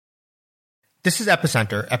This is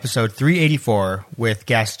Epicenter, episode 384, with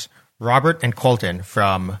guests Robert and Colton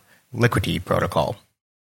from Liquity Protocol.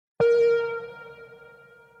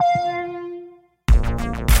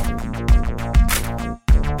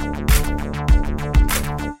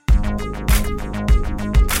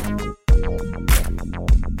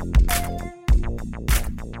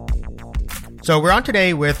 So we're on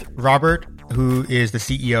today with Robert, who is the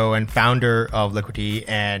CEO and founder of Liquity,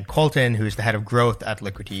 and Colton, who's the head of growth at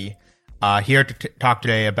Liquity, here to talk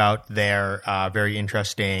today about their very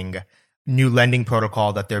interesting new lending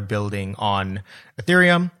protocol that they're building on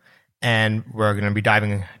Ethereum. And we're going to be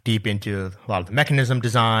diving deep into a lot of the mechanism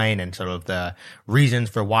design and sort of the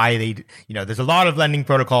reasons for why they, there's a lot of lending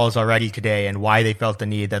protocols already today and why they felt the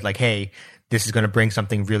need that like, hey, this is going to bring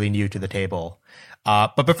something really new to the table.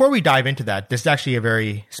 But before we dive into that, this is actually a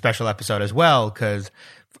very special episode as well, because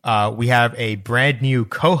we have a brand new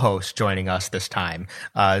co-host joining us this time,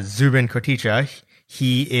 Zubin Koticha.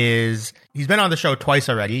 He's been on the show twice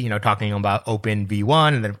already, talking about Open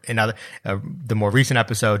V1 and then another, the more recent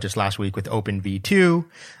episode just last week with Open V2.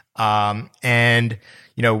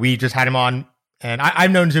 We just had him on, and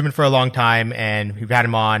I've known Zubin for a long time, and we've had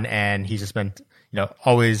him on, and he's just been,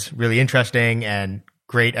 always really interesting and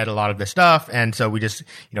great at a lot of this stuff. And so we just,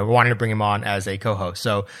 we wanted to bring him on as a co-host.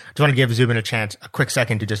 So I just want to give Zubin a quick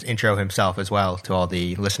second to just intro himself as well to all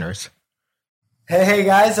the listeners. Hey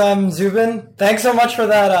guys, I'm Zubin. Thanks so much for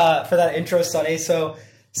that intro, Sunny. So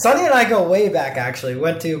Sunny and I go way back, actually. We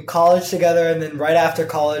went to college together, and then right after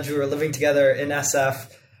college, we were living together in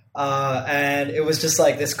SF. And it was just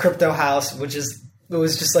like this crypto house, it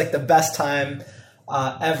was just like the best time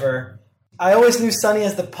ever. I always knew Sunny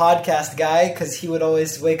as the podcast guy because he would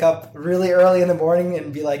always wake up really early in the morning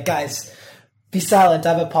and be like, guys, be silent,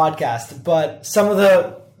 I have a podcast. But some of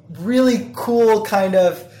the really cool kind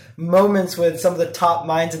of moments with some of the top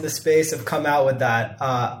minds in the space have come out with that,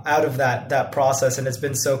 out of that process, and it's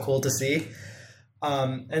been so cool to see.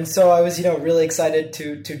 And so I was, really excited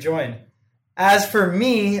to join. As for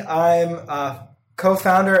me, I'm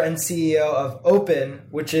co-founder and CEO of Open,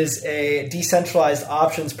 which is a decentralized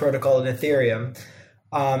options protocol in Ethereum.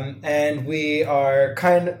 And we are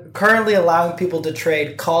currently allowing people to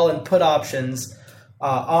trade call and put options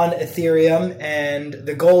on Ethereum. And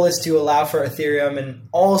the goal is to allow for Ethereum and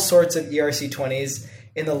all sorts of ERC20s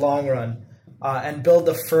in the long run, and build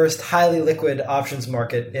the first highly liquid options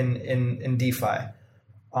market in DeFi.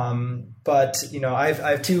 But I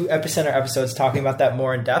have 2 Epicenter episodes talking about that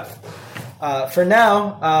more in depth. For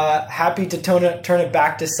now, happy to turn it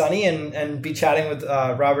back to Sunny and be chatting with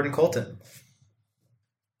Robert and Colton.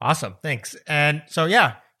 Awesome. Thanks. And so,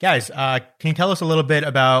 yeah, guys, can you tell us a little bit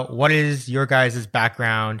about what is your guys'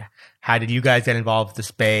 background? How did you guys get involved with the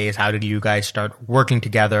space? How did you guys start working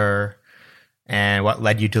together? And what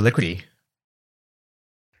led you to Liquity?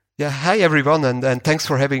 Yeah. Hi, everyone. And thanks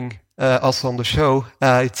for having us on the show.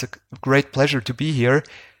 It's a great pleasure to be here.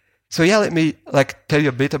 So yeah, let me tell you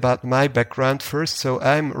a bit about my background first. So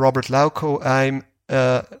I'm Robert Lauko. I'm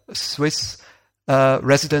a Swiss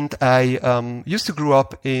resident. I used to grow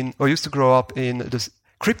up in the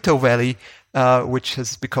Crypto Valley, which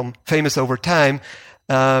has become famous over time.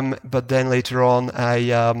 But then later on,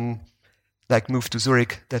 I moved to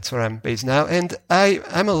Zurich. That's where I'm based now. And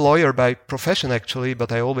I'm a lawyer by profession, actually,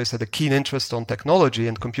 but I always had a keen interest on technology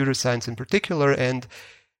and computer science in particular. And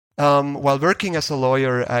while working as a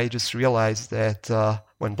lawyer, I just realized that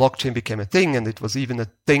when blockchain became a thing, and it was even a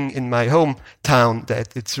thing in my hometown,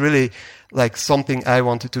 that it's really something I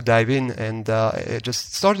wanted to dive in. And I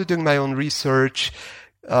just started doing my own research.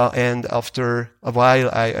 And after a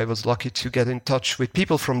while, I was lucky to get in touch with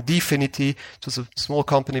people from Dfinity. It was a small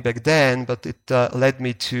company back then, but it led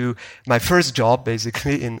me to my first job,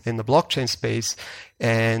 basically, in the blockchain space.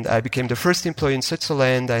 And I became the first employee in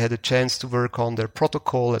Switzerland. I had a chance to work on their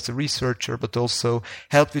protocol as a researcher, but also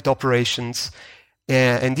help with operations.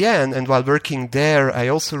 And while working there, I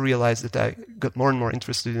also realized that I got more and more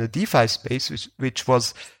interested in the DeFi space, which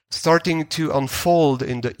was starting to unfold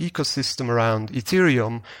in the ecosystem around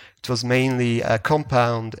Ethereum. It was mainly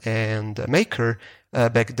Compound and Maker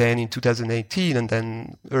back then in 2018, and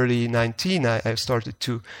then early 19, I started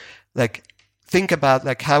to think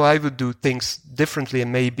about how I would do things differently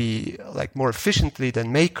and maybe more efficiently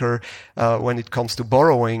than Maker when it comes to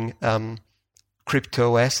borrowing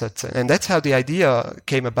crypto assets. And that's how the idea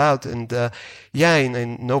came about. And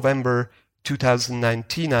in November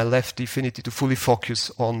 2019, I left Dfinity to fully focus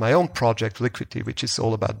on my own project, Liquity, which is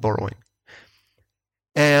all about borrowing.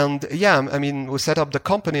 And we set up the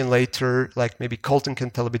company, and later, maybe Colton can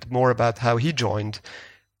tell a bit more about how he joined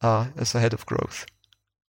as a head of growth.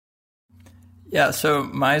 Yeah, so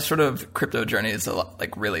my sort of crypto journey is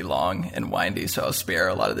like really long and windy, so I'll spare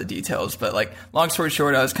a lot of the details. But like, long story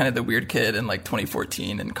short, I was kind of the weird kid in like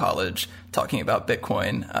 2014 in college talking about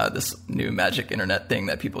Bitcoin, this new magic internet thing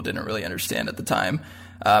that people didn't really understand at the time.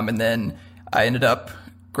 And then I ended up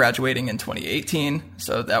graduating in 2018,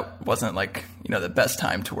 so that wasn't like, the best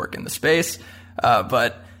time to work in the space.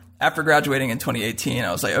 But after graduating in 2018,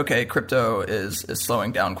 I was like, okay, crypto is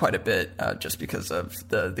slowing down quite a bit just because of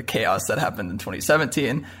the chaos that happened in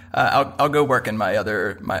 2017. I'll go work in my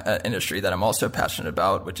industry that I'm also passionate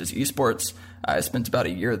about, which is esports. I spent about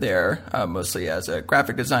a year there, mostly as a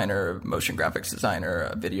graphic designer, motion graphics designer,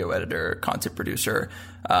 a video editor, content producer.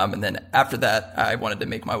 And then after that, I wanted to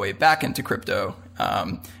make my way back into crypto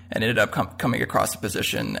and ended up coming across a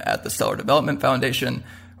position at the Stellar Development Foundation,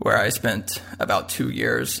 where I spent about 2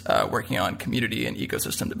 years working on community and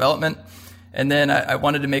ecosystem development. And then I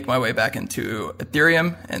wanted to make my way back into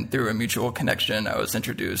Ethereum, and through a mutual connection, I was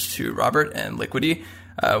introduced to Robert and Liquity.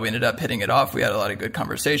 We ended up hitting it off. We had a lot of good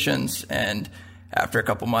conversations, and after a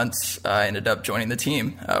couple months, I ended up joining the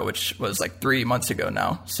team, which was like 3 months ago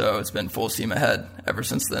now. So it's been full steam ahead ever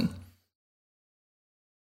since then.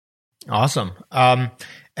 Awesome.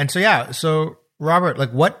 So Robert, like,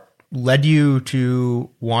 what led you to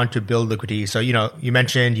want to build Liquity? So, you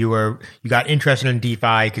mentioned you got interested in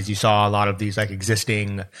DeFi because you saw a lot of these like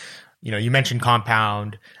existing, you mentioned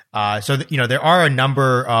Compound. There are a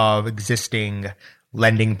number of existing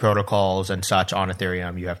lending protocols and such on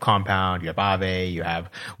Ethereum. You have Compound, you have Aave, you have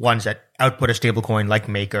ones that output a stablecoin like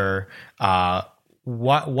Maker.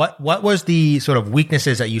 What was the sort of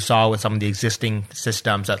weaknesses that you saw with some of the existing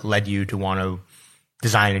systems that led you to want to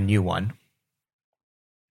design a new one?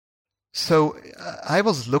 So I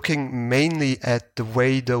was looking mainly at the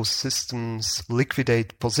way those systems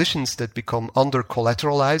liquidate positions that become under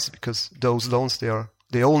collateralized, because those loans,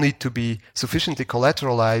 they all need to be sufficiently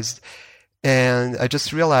collateralized. And I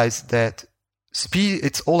just realized that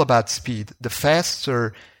it's all about speed. The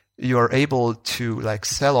faster you are able to like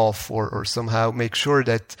sell off or somehow make sure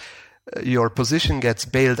that your position gets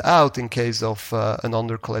bailed out in case of an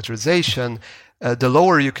under collateralization, the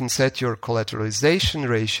lower you can set your collateralization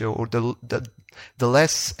ratio, or the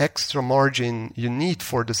less extra margin you need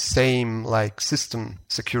for the same like system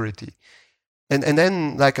security. And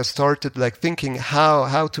then like I started like thinking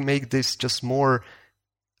how to make this just more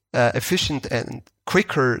efficient and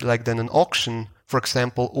quicker like than an auction, for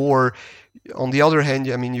example. Or on the other hand,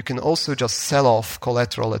 you can also just sell off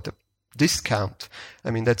collateral at a discount.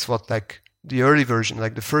 That's what like the early version,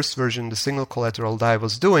 like the first version, the single collateral DAI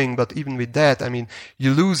was doing. But even with that,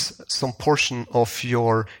 you lose some portion of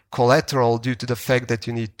your collateral due to the fact that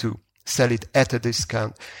you need to sell it at a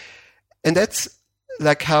discount. And that's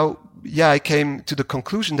like how, I came to the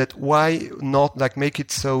conclusion that why not like make it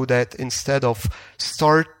so that instead of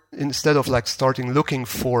like starting looking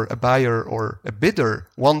for a buyer or a bidder,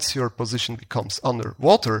 once your position becomes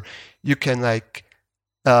underwater, you can like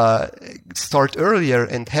start earlier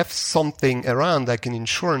and have something around like an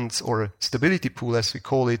insurance or a stability pool, as we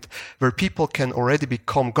call it, where people can already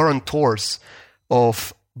become guarantors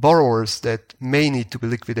of borrowers that may need to be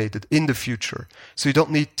liquidated in the future. So you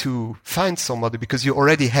don't need to find somebody because you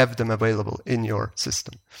already have them available in your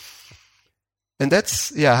system. And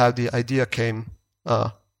that's how the idea came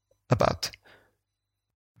about.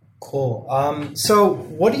 Cool. So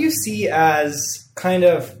what do you see as kind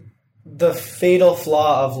of the fatal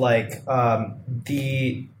flaw of like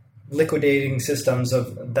the liquidating systems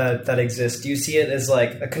of that exist? Do you see it as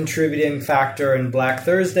like a contributing factor in Black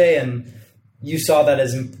Thursday, and you saw that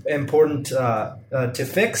as important to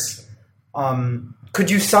fix? Could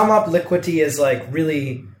you sum up Liquity as like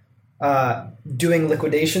really doing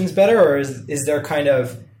liquidations better, or is there kind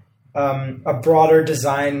of a broader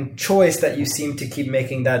design choice that you seem to keep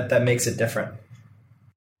making that makes it different?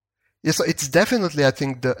 Yeah, so it's definitely, I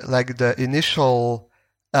think, the initial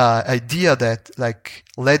idea that like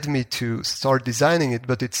led me to start designing it,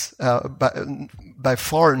 but it's by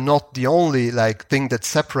far not the only like thing that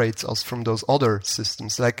separates us from those other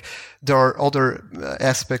systems. Like there are other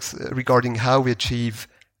aspects regarding how we achieve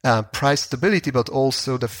price stability, but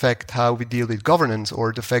also the fact how we deal with governance,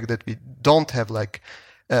 or the fact that we don't have like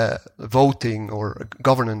voting or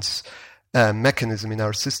governance mechanism in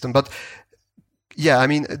our system. But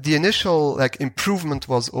the initial like improvement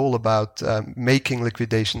was all about making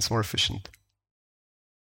liquidations more efficient.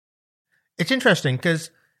 It's interesting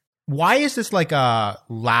because why is this like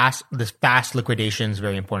this fast liquidations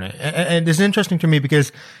very important? And this is interesting to me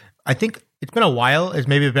because I think it's been a while. It's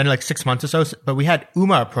maybe been like 6 months or so, but we had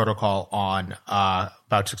UMA protocol on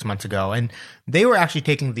about 6 months ago, and they were actually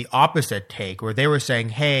taking the opposite take, where they were saying,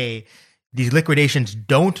 hey, these liquidations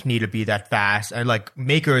don't need to be that fast, and like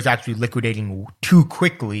Maker is actually liquidating too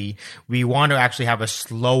quickly. We want to actually have a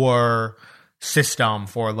slower system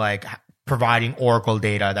for like providing Oracle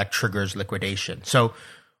data that triggers liquidation. So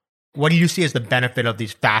what do you see as the benefit of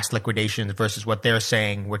these fast liquidations versus what they're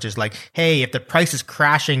saying, which is like, hey, if the price is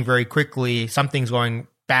crashing very quickly, something's going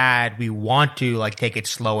bad, we want to like take it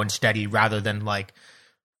slow and steady rather than like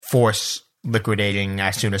force liquidating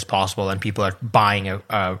as soon as possible and people are buying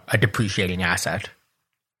a depreciating asset?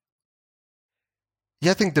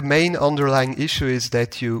 Yeah, I think the main underlying issue is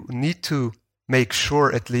that you need to make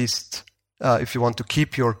sure, at least if you want to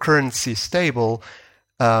keep your currency stable,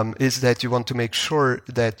 is that you want to make sure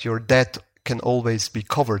that your debt can always be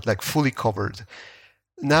covered, like fully covered.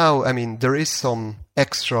 Now, I mean, there is some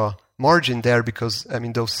extra margin there because, I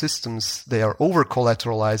mean, those systems, they are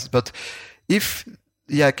over-collateralized. But if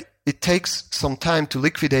it takes some time to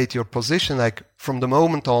liquidate your position, like from the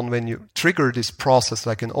moment on when you trigger this process,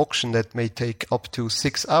 like an auction that may take up to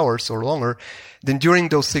 6 hours or longer, then during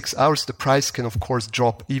those 6 hours, the price can, of course,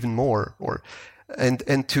 drop even more.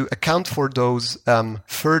 And to account for those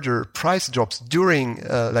further price drops during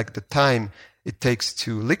like the time it takes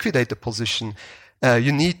to liquidate the position,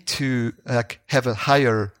 you need to have a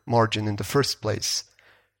higher margin in the first place.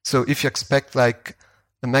 So if you expect like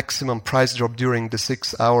a maximum price drop during the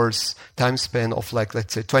 6 hours time span of like,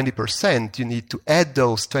 let's say 20%, you need to add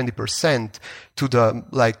those 20% to the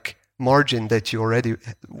like margin that you already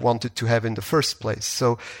wanted to have in the first place.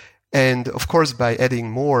 So, and of course, by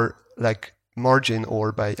adding more like margin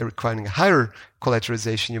or by requiring a higher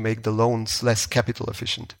collateralization, you make the loans less capital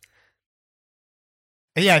efficient.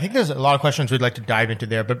 Yeah, I think there's a lot of questions we'd like to dive into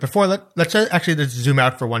there. But before, let's actually zoom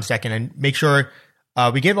out for 1 second and make sure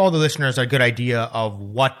we give all the listeners a good idea of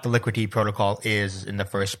what the Liquidity protocol is in the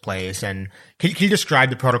first place. And can you describe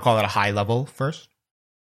the protocol at a high level first?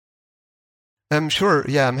 Sure.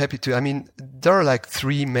 Yeah, I'm happy to. I mean, there are like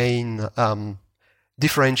three main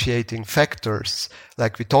differentiating factors.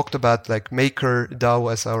 Like we talked about, like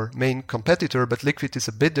MakerDAO as our main competitor, but Liquid is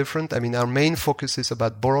a bit different. I mean, our main focus is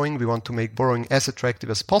about borrowing. We want to make borrowing as attractive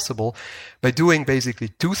as possible by doing basically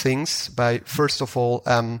two things. By first of all,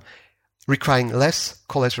 requiring less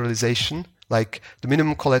collateralization. Like the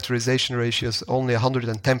minimum collateralization ratio is only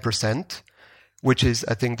 110%, which is,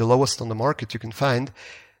 I think, the lowest on the market you can find.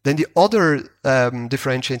 Then the other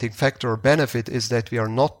differentiating factor or benefit is that we are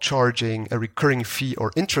not charging a recurring fee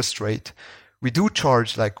or interest rate. We do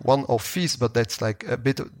charge like one-off fees, but that's like a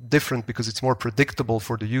bit different because it's more predictable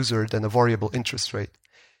for the user than a variable interest rate.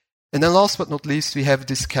 And then last but not least, we have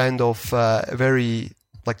this kind of very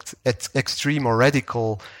like extreme or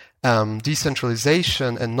radical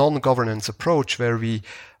decentralization and non-governance approach where we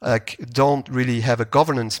don't really have a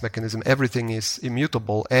governance mechanism. Everything is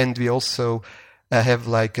immutable, and we also have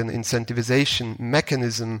like an incentivization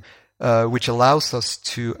mechanism which allows us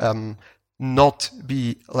to not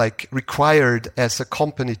be like required as a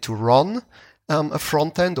company to run a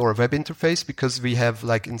front end or a web interface, because we have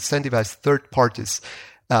like incentivized third parties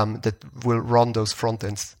that will run those front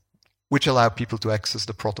ends, which allow people to access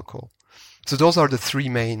the protocol. So those are the three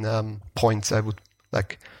main points I would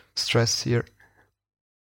like stress here.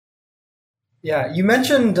 Yeah, you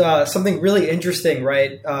mentioned something really interesting,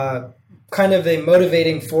 right? Kind of a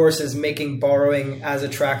motivating force is making borrowing as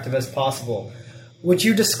attractive as possible. Would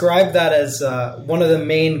you describe that as one of the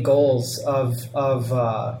main goals of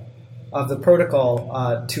the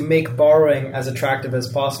protocol, to make borrowing as attractive as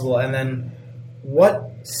possible? And then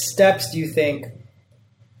what steps do you think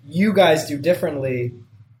you guys do differently,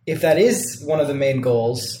 if that is one of the main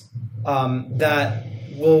goals, that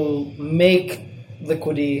will make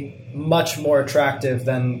Liquidity much more attractive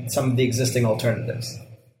than some of the existing alternatives?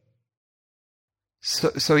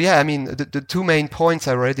 So yeah, I mean, the two main points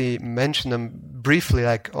I already mentioned them briefly,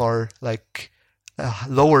 are a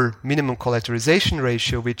lower minimum collateralization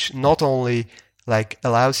ratio, which not only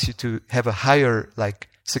allows you to have a higher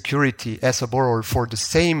security as a borrower for the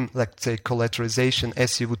same, let's say, collateralization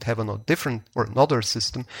as you would have on a different or another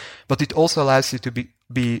system, but it also allows you to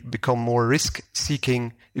become more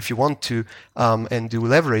risk-seeking if you want to, and do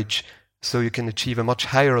leverage. So you can achieve a much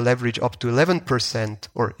higher leverage, up to 11%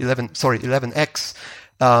 or 11x,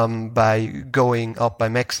 by going up, by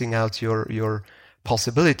maxing out your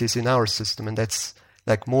possibilities in our system, and that's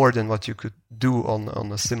more than what you could do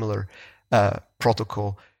on a similar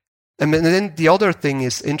protocol. And then the other thing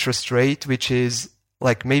is interest rate, which is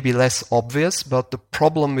maybe less obvious, but the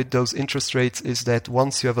problem with those interest rates is that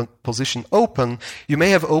once you have a position open, you may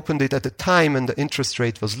have opened it at the time and the interest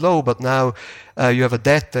rate was low, but now you have a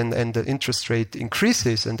debt and the interest rate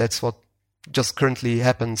increases, and that's what just currently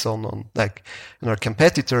happens on like in our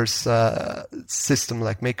competitors' system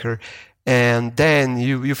like Maker. And then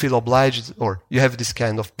you feel obliged, or you have this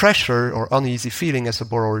kind of pressure or uneasy feeling as a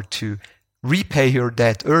borrower to repay your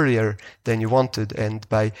debt earlier than you wanted. And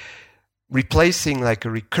by replacing like a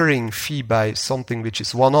recurring fee by something which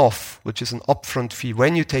is one-off, which is an upfront fee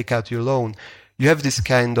when you take out your loan, you have this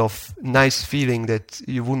kind of nice feeling that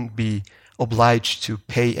you wouldn't be obliged to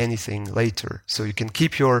pay anything later. So you can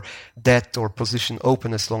keep your debt or position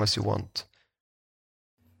open as long as you want.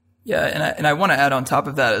 Yeah, and I want to add on top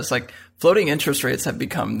of that is like floating interest rates have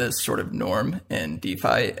become this sort of norm in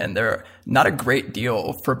DeFi, and they're not a great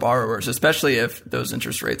deal for borrowers, especially if those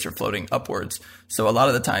interest rates are floating upwards. So a lot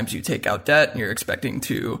of the times you take out debt and you're expecting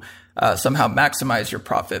to somehow maximize your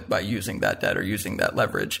profit by using that debt or using that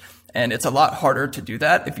leverage. And it's a lot harder to do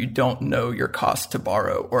that if you don't know your cost to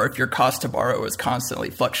borrow, or if your cost to borrow is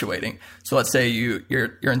constantly fluctuating. So let's say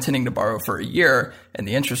you're intending to borrow for a year and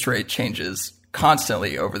the interest rate changes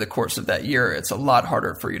constantly over the course of that year. It's a lot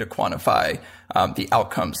harder for you to quantify the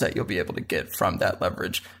outcomes that you'll be able to get from that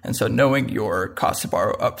leverage. And so knowing your cost to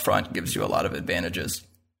borrow upfront gives you a lot of advantages.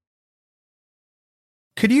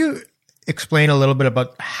 Could you explain a little bit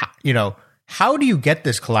about how do you get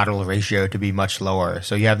this collateral ratio to be much lower?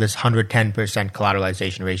 So you have this 110%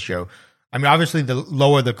 collateralization ratio. I mean, obviously, the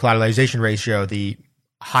lower the collateralization ratio, the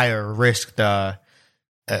higher risk the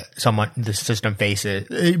system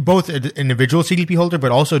faces, both an individual CDP holder,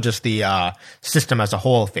 but also just the system as a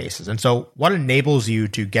whole faces. And so what enables you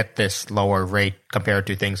to get this lower rate compared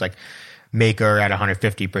to things like Maker at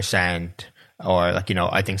 150%, or like,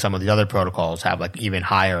 I think some of the other protocols have like even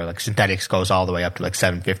higher, like Synthetix goes all the way up to like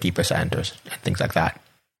 750% or things like that.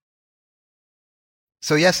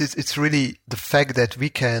 So yes, it's really the fact that we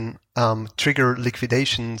can trigger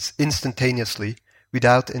liquidations instantaneously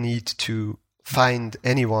without a need to find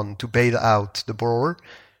anyone to bail out the borrower.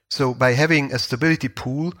 So by having a stability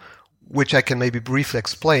pool, which I can maybe briefly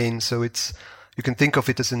explain, so you can think of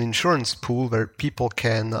it as an insurance pool where people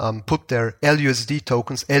can put their LUSD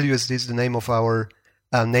tokens. LUSD is the name of our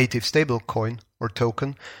native stablecoin or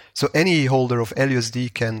token. So any holder of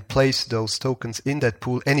LUSD can place those tokens in that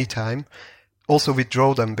pool anytime, also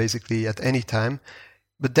withdraw them basically at any time.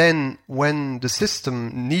 But then when the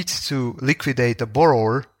system needs to liquidate a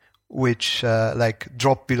borrower, which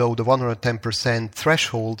drop below the 110%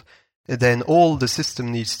 threshold, then all the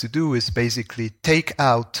system needs to do is basically take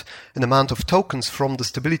out an amount of tokens from the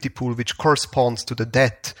stability pool which corresponds to the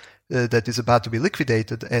debt that is about to be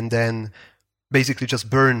liquidated, and then basically just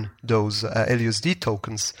burn those LUSD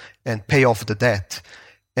tokens and pay off the debt.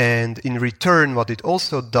 And in return, what it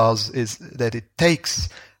also does is that it takes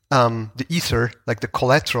the Ether, like the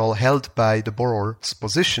collateral held by the borrower's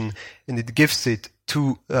position, and it gives it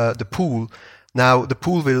to the pool. Now, the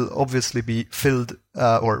pool will obviously be filled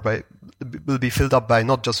will be filled up by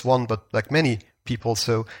not just one, but like many people.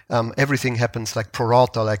 So everything happens like pro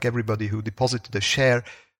rata, like everybody who deposited a share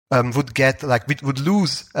would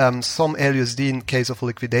lose some LUSD in case of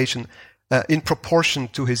liquidation in proportion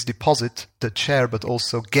to his deposit, the share, but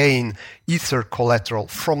also gain Ether collateral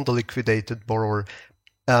from the liquidated borrower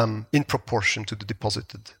in proportion to the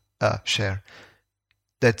deposited share.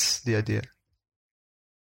 That's the idea.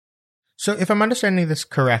 So if I'm understanding this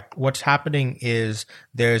correct, what's happening is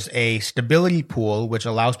there's a stability pool which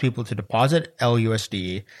allows people to deposit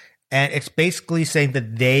LUSD, and it's basically saying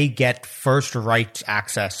that they get first rights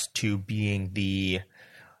access to being the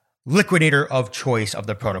liquidator of choice of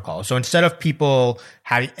the protocol. So instead of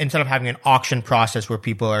having an auction process where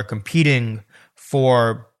people are competing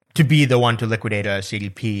to be the one to liquidate a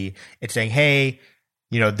CDP, it's saying, hey,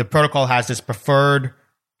 the protocol has this preferred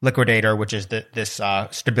liquidator, which is this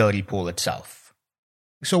stability pool itself.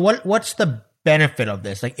 So what's the benefit of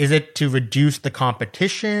this? Like, is it to reduce the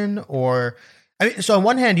competition, or so on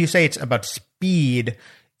one hand you say it's about speed.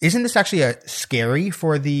 Isn't this actually scary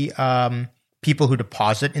for the people who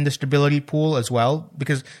deposit in the stability pool as well?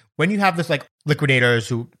 Because when you have this like liquidators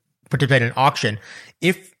who participate in an auction,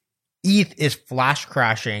 if ETH is flash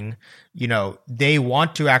crashing, they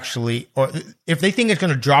want to actually, or if they think it's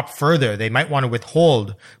going to drop further, they might want to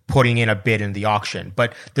withhold putting in a bid in the auction.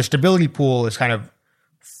 But the stability pool is kind of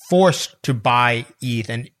forced to buy ETH,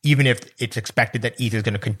 and even if it's expected that ETH is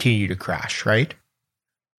going to continue to crash, right?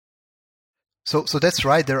 So that's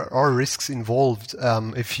right. There are risks involved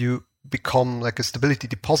if you become like a stability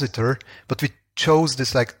depositor, but we chose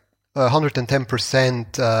this like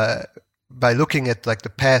 110% by looking at like the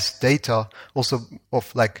past data also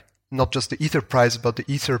of like not just the Ether price, but the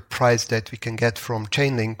Ether price that we can get from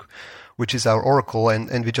Chainlink, which is our oracle.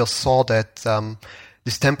 And we just saw that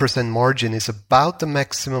this 10% margin is about the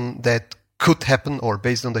maximum that could happen, or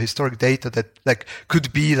based on the historic data that like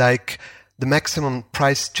could be like the maximum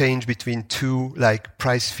price change between two like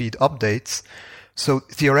price feed updates. So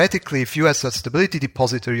theoretically, if you as a stability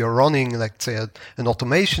depositor, you're running, like say, an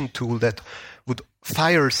automation tool that would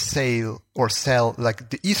fire sale or sell like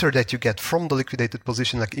the ether that you get from the liquidated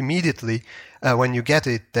position like immediately when you get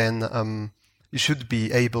it, then you should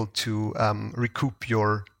be able to recoup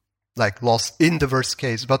your like loss in the worst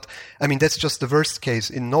case. But I mean, that's just the worst case.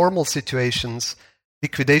 In normal situations,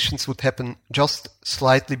 liquidations would happen just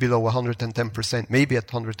slightly below 110%, maybe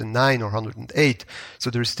at 109 or 108. So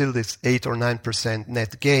there's still this 8 or 9%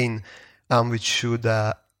 net gain, which should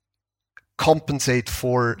compensate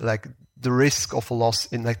for like the risk of a loss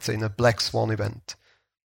in, let's say, in a black swan event.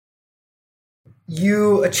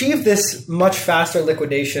 You achieve this much faster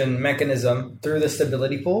liquidation mechanism through the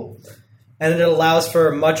stability pool, and it allows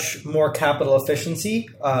for much more capital efficiency,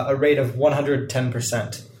 a rate of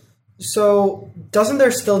 110%. So doesn't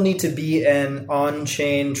there still need to be an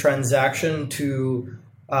on-chain transaction to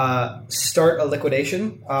start a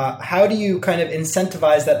liquidation? How do you kind of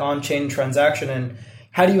incentivize that on-chain transaction, and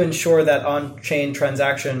how do you ensure that on-chain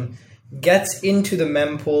transaction gets into the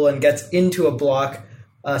mempool and gets into a block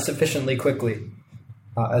sufficiently quickly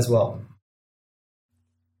as well?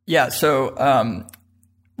 Yeah, so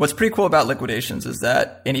what's pretty cool about liquidations is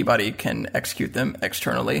that anybody can execute them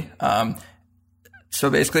externally. So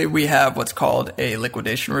basically, we have what's called a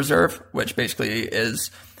liquidation reserve, which basically is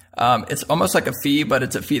it's almost like a fee, but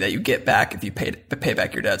it's a fee that you get back if you pay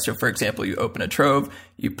back your debt. So for example, you open a Trove,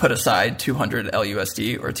 you put aside 200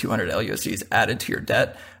 LUSD or 200 LUSD is added to your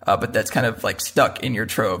debt, but that's kind of like stuck in your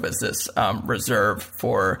Trove as this reserve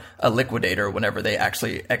for a liquidator whenever they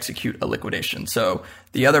actually execute a liquidation. So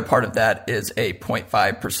the other part of that is a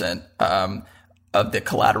 0.5% of the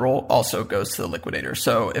collateral also goes to the liquidator.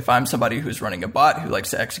 So if I'm somebody who's running a bot who likes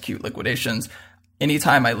to execute liquidations,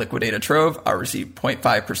 anytime I liquidate a Trove, I'll receive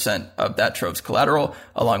 0.5% of that Trove's collateral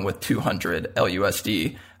along with 200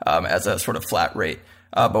 LUSD as a sort of flat rate.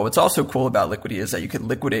 But what's also cool about Liquity is that you can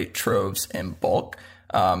liquidate Troves in bulk.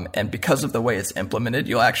 And because of the way it's implemented,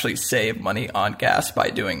 you'll actually save money on gas by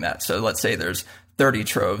doing that. So let's say there's 30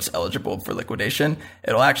 Troves eligible for liquidation.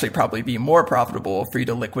 It'll actually probably be more profitable for you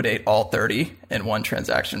to liquidate all 30 in one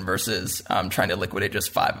transaction versus trying to liquidate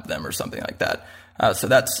just 5 of them or something like that. So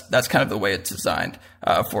that's kind of the way it's designed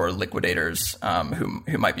for liquidators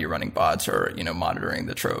who might be running bots or monitoring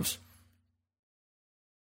the Troves.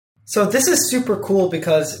 So this is super cool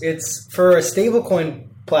because it's, for a stablecoin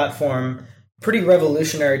platform, pretty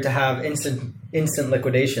revolutionary to have instant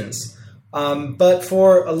liquidations. But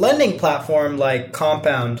for a lending platform like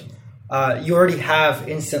Compound, you already have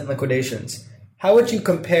instant liquidations. How would you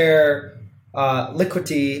compare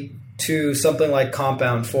Liquity to something like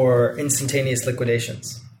Compound for instantaneous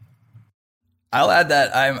liquidations? I'll add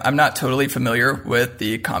that I'm not totally familiar with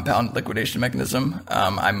the Compound liquidation mechanism.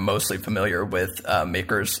 I'm mostly familiar with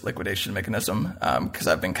Maker's liquidation mechanism because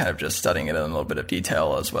I've been kind of just studying it in a little bit of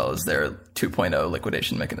detail, as well as their 2.0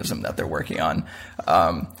 liquidation mechanism that they're working on.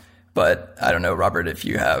 But I don't know, Robert, if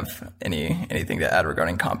you have anything to add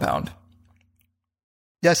regarding Compound.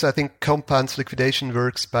 Yeah, so I think Compound's liquidation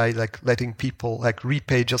works by like letting people like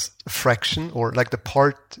repay just a fraction or like the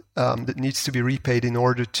part that needs to be repaid in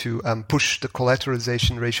order to push the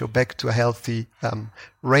collateralization ratio back to a healthy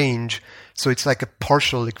range. So it's like a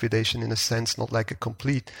partial liquidation in a sense, not like a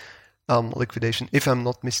complete liquidation, if I'm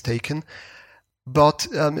not mistaken. But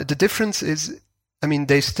the difference is, I mean,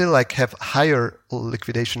 they still like have higher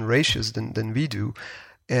liquidation ratios than we do.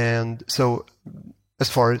 And so as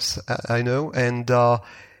far as I know. And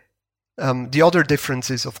the other difference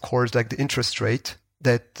is, of course, like the interest rate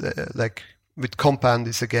that like with Compound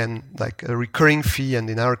is again like a recurring fee. And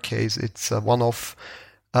in our case, it's a one-off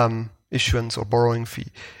issuance or borrowing fee,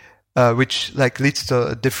 which like leads to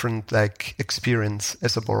a different like experience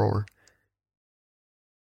as a borrower.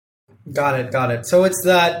 Got it. So it's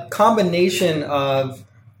that combination of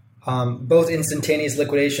both instantaneous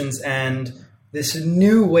liquidations and this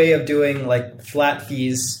new way of doing like flat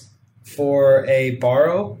fees for a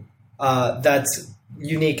borrow that's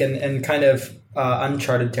unique and kind of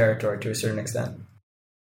uncharted territory to a certain extent.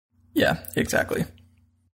 Yeah, exactly.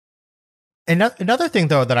 Another thing,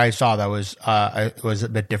 though, that I saw that was a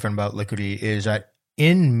bit different about Liquity is that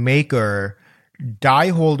in Maker, DAI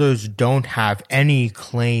holders don't have any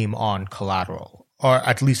claim on collateral, or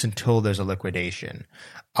at least until there's a liquidation,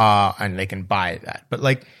 and they can buy that. But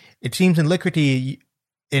like it seems in Liquity,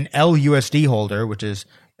 an LUSD holder, which is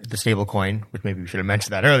the stable coin, which maybe we should have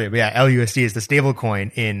mentioned that earlier, but yeah, LUSD is the stable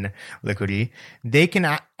coin in Liquity. They can,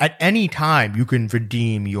 at any time, you can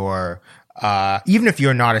redeem your even if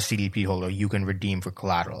you're not a CDP holder, you can redeem for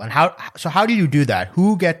collateral. And how do you do that?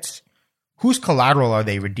 Whose collateral are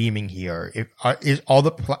they redeeming here? Is all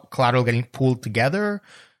the collateral getting pooled together,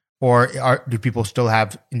 or do people still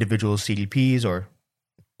have individual CDPs or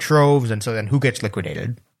troves? And so then who gets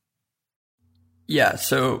liquidated? Yeah,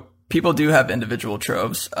 so people do have individual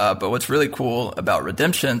troves, but what's really cool about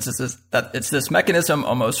redemptions is that it's this mechanism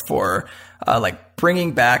almost for like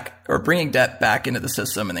bringing debt back into the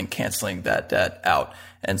system and then canceling that debt out.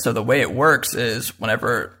 And so the way it works is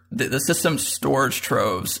whenever the system stores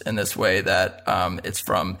troves in this way that it's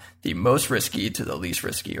from the most risky to the least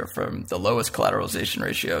risky, or from the lowest collateralization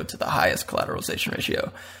ratio to the highest collateralization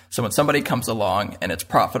ratio. So when somebody comes along and it's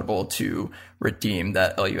profitable to redeem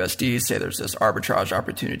that LUSD, say there's this arbitrage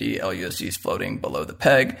opportunity, LUSD is floating below the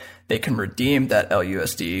peg, they can redeem that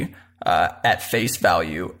LUSD at face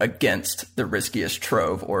value against the riskiest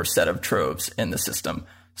trove or set of troves in the system.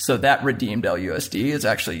 So that redeemed LUSD is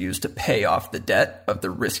actually used to pay off the debt of the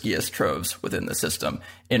riskiest troves within the system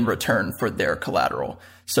in return for their collateral.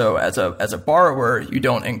 So as a borrower, you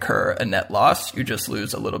don't incur a net loss. You just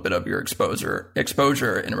lose a little bit of your exposure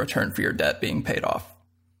in return for your debt being paid off.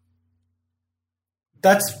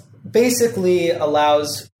 That's basically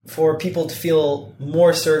allows for people to feel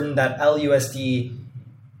more certain that LUSD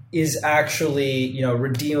is actually,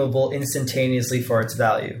 redeemable instantaneously for its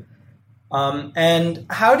value. And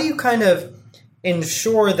how do you kind of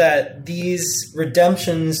ensure that these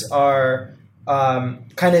redemptions are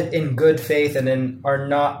kind of in good faith and are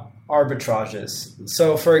not arbitrages?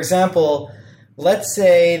 So, for example, let's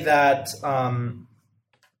say that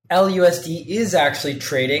LUSD is actually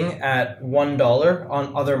trading at $1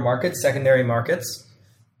 on other markets, secondary markets,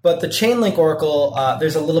 but the Chainlink Oracle,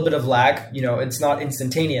 there's a little bit of lag. It's not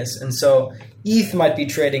instantaneous, and so ETH might be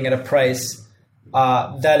trading at a price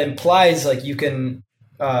that implies like you can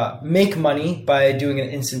make money by doing an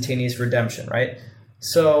instantaneous redemption, right?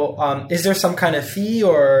 So is there some kind of fee,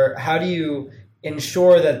 or how do you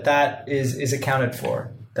ensure that is accounted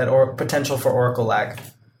for, that or potential for Oracle lag?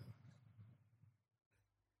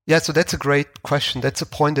 Yeah, so that's a great question. That's a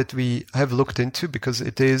point that we have looked into, because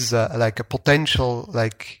it is like a potential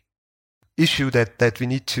issue that we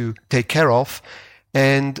need to take care of.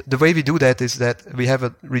 And the way we do that is that we have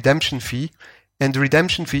a redemption fee. And the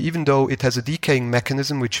redemption fee, even though it has a decaying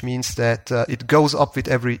mechanism, which means that it goes up with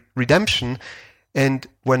every redemption, and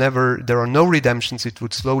whenever there are no redemptions, it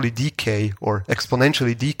would slowly decay or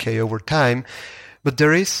exponentially decay over time. But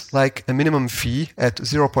there is like a minimum fee at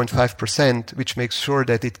 0.5%, which makes sure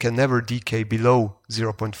that it can never decay below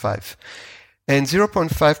 0.5. And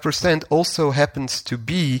 0.5% also happens to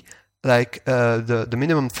be like the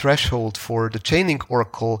minimum threshold for the Chainlink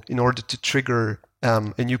Oracle in order to trigger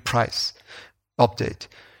a new price update.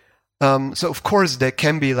 So of course there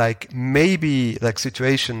can be maybe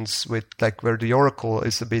situations with where the Oracle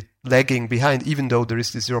is a bit lagging behind, even though there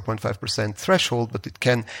is this 0.5% threshold, but it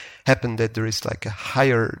can happen that there is a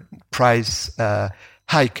higher price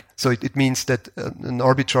hike. So it means that an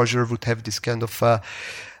arbitrager would have this kind of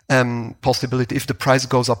possibility if the price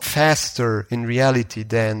goes up faster in reality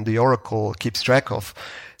than the Oracle keeps track of.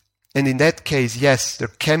 And in that case, yes, there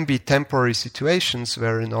can be temporary situations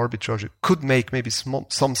where an arbitrager could make maybe some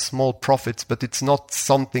small profits, but it's not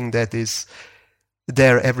something that is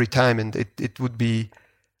there every time. And it would be,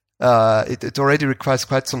 it already requires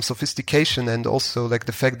quite some sophistication, and also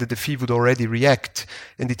the fact that the fee would already react,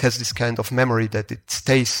 and it has this kind of memory that it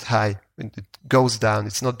stays high and it goes down.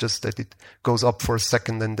 It's not just that it goes up for a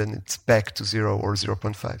second and then it's back to 0 or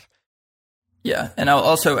 0.5. Yeah, and I'll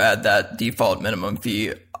also add that default minimum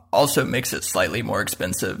fee also makes it slightly more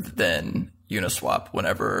expensive than Uniswap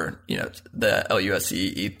whenever, the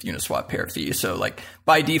LUSD ETH Uniswap pair fee. So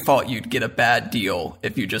by default, you'd get a bad deal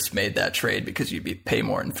if you just made that trade, because you'd pay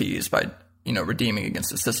more in fees by, redeeming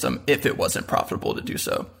against the system if it wasn't profitable to do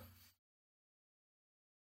so.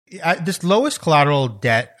 This lowest collateral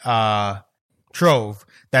debt trove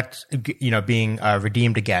that's, being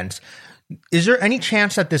redeemed against, is there any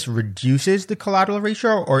chance that this reduces the collateral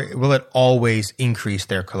ratio, or will it always increase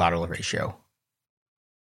their collateral ratio?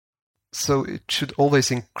 So it should always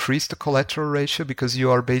increase the collateral ratio, because you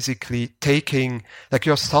are basically taking,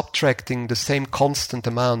 you're subtracting the same constant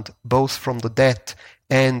amount both from the debt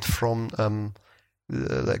and from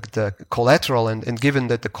the collateral. And given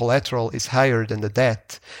that the collateral is higher than the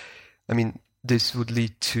debt, I mean, this would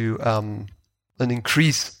lead to an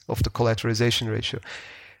increase of the collateralization ratio.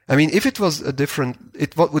 I mean, if it was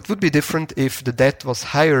it would be different if the debt was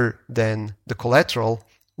higher than the collateral,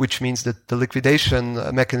 which means that the liquidation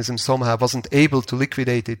mechanism somehow wasn't able to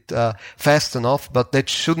liquidate it fast enough, but that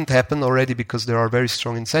shouldn't happen already because there are very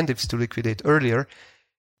strong incentives to liquidate earlier.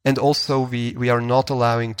 And also we are not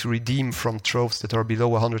allowing to redeem from troves that are below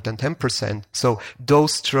 110%. So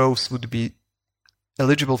those troves would be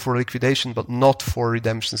eligible for liquidation, but not for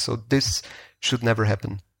redemption. So this should never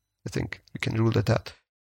happen. I think we can rule that out.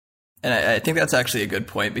 And I think that's actually a good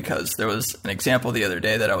point, because there was an example the other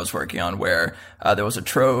day that I was working on where there was a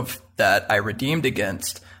trove that I redeemed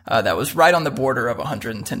against that was right on the border of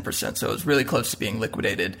 110%. So it was really close to being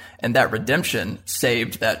liquidated. And that redemption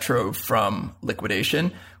saved that trove from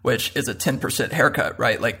liquidation, which is a 10% haircut,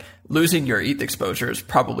 right? Like losing your ETH exposure is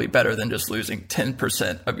probably better than just losing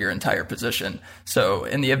 10% of your entire position. So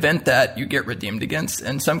in the event that you get redeemed against,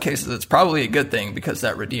 in some cases, it's probably a good thing, because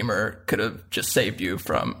that redeemer could have just saved you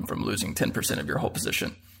from losing 10% of your whole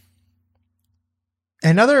position.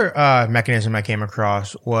 Another mechanism I came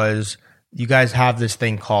across was you guys have this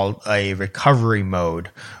thing called a recovery mode,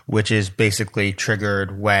 which is basically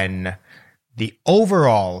triggered when the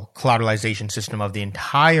overall collateralization system of the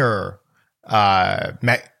entire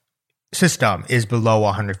system is below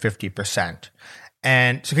 150%.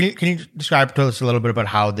 And so can you describe to us a little bit about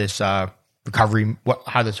how this how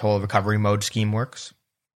this whole recovery mode scheme works?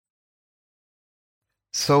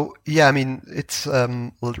 So, yeah, I mean, it's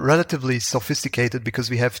relatively sophisticated because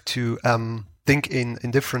we have to think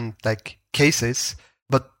in different like cases,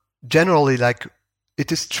 but generally like it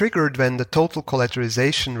is triggered when the total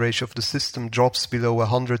collateralization ratio of the system drops below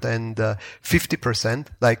 150%,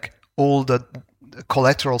 like all the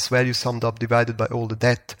collaterals value summed up divided by all the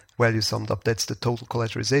debt value summed up. That's the total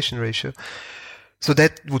collateralization ratio. So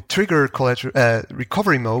that would trigger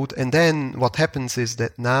recovery mode. And then what happens is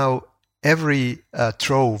that now every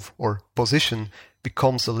trove or position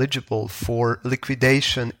becomes eligible for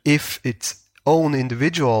liquidation if its own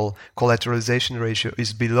individual collateralization ratio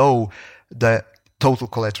is below the total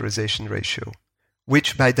collateralization ratio,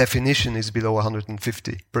 which by definition is below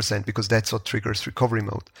 150%, because that's what triggers recovery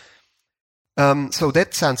mode. So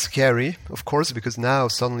that sounds scary, of course, because now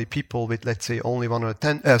suddenly people with, let's say, only even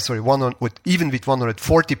with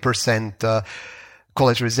 140%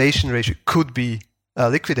 collateralization ratio could be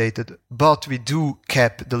liquidated, but we do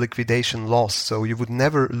cap the liquidation loss. So you would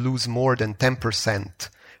never lose more than 10%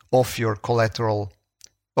 of your collateral,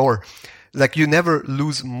 or like you never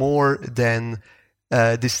lose more than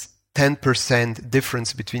this 10%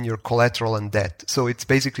 difference between your collateral and debt. So it's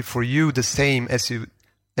basically for you the same as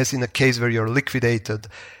in a case where you're liquidated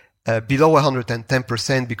below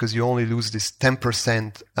 110%, because you only lose this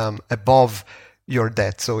 10% above your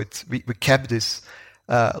debt. So we cap this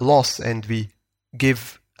loss, and we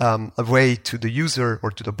give a way to the user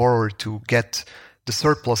or to the borrower to get the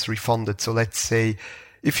surplus refunded. So let's say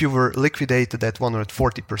if you were liquidated at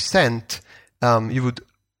 140%, you would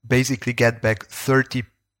basically get back 30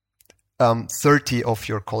 of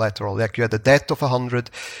your collateral. Like you had a debt of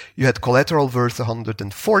 100, you had collateral worth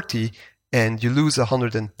 140, and you lose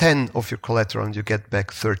 110 of your collateral and you get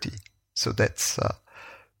back 30. So that's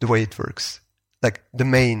the way it works, like the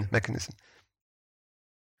main mechanism.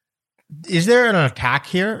 Is there an attack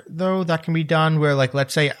here, though, that can be done where, like,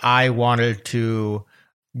 let's say I wanted to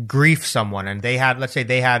grief someone and they had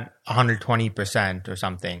 120% or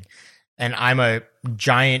something, and I'm a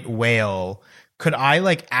giant whale. Could I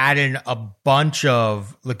like add in a bunch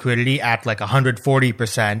of liquidity at like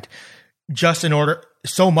 140% just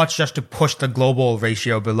to push the global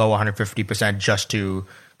ratio below 150% just to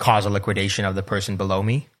cause a liquidation of the person below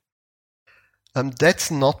me? That's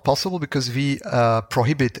not possible, because we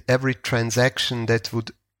prohibit every transaction that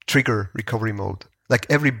would trigger recovery mode. Like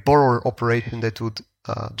every borrower operation that would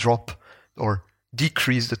drop or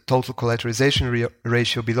decrease the total collateralization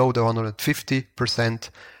ratio below the 150%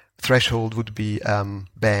 threshold would be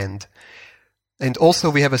banned. And also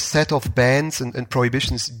we have a set of bans and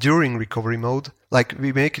prohibitions during recovery mode. Like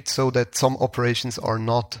we make it so that some operations are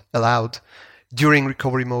not allowed during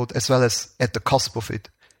recovery mode as well as at the cusp of it,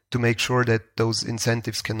 to make sure that those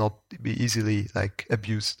incentives cannot be easily like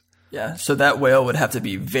abused. Yeah, so that whale would have to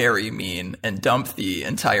be very mean and dump the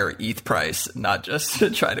entire ETH price, not just to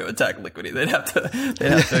try to attack liquidity. They'd have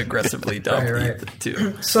to aggressively dump ETH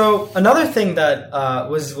too. So another thing that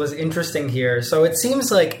was interesting here. So it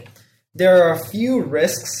seems like there are a few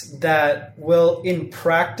risks that will, in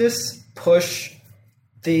practice, push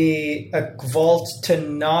a vault to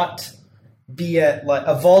not be at like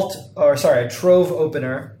a trove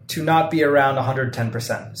opener to not be around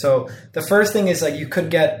 110%. So the first thing is like you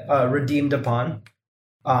could get redeemed upon.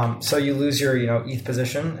 So you lose your ETH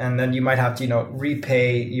position, and then you might have to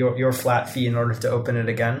repay your flat fee in order to open it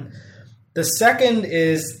again. The second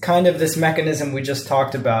is kind of this mechanism we just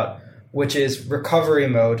talked about, which is recovery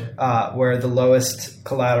mode, where the lowest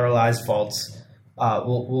collateralized vaults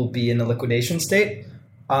will be in the liquidation state.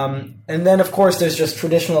 And then, of course, there's just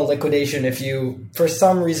traditional liquidation. If you, for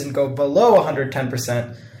some reason, go below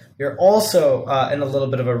 110%, you're also in a little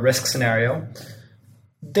bit of a risk scenario.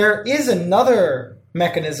 There is another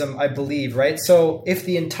mechanism, I believe, right? So if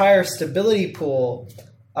the entire stability pool,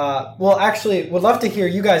 well, actually, would love to hear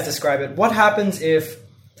you guys describe it. What happens if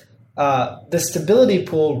the stability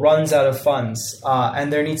pool runs out of funds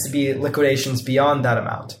and there needs to be liquidations beyond that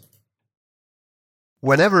amount?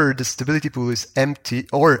 Whenever the stability pool is empty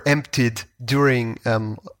or emptied during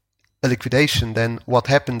a liquidation, then what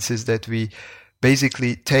happens is that we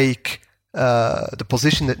basically take the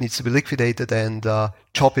position that needs to be liquidated and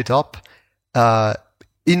chop it up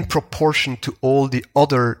in proportion to all the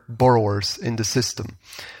other borrowers in the system.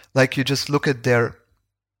 Like you just look at their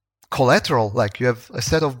collateral, like you have a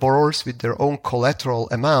set of borrowers with their own collateral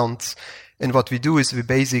amounts, and what we do is we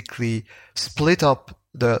basically split up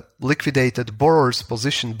the liquidated borrower's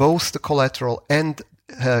position, both the collateral and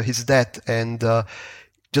his debt, and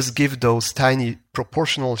just give those tiny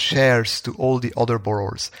proportional shares to all the other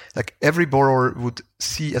borrowers. Like every borrower would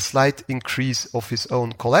see a slight increase of his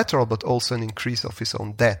own collateral, but also an increase of his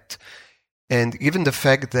own debt. And given the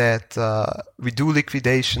fact that we do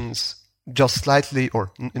liquidations just slightly,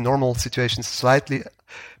 or in normal situations, slightly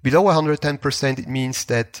below 110%, it means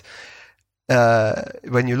that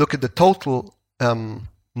when you look at the total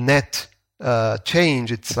net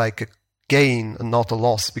change, it's like a gain and not a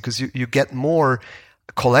loss, because you get more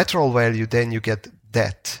collateral value than you get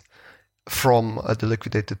debt from the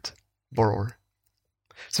liquidated borrower.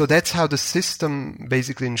 So that's how the system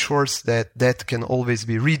basically ensures that debt can always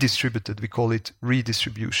be redistributed. We call it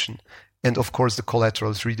redistribution. And of course, the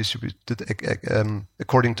collateral is redistributed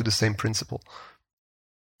according to the same principle.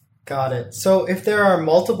 Got it. So if there are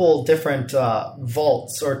multiple different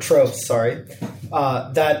vaults or troves,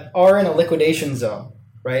 that are in a liquidation zone,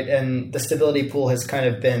 right, and the stability pool has kind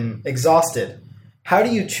of been exhausted, how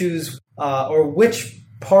do you choose or which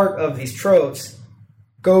part of these troves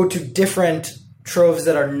go to different troves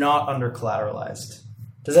that are not under collateralized?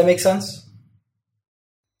 Does that make sense?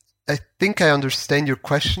 I think I understand your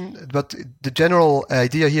question, but the general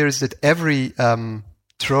idea here is that every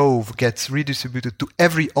trove gets redistributed to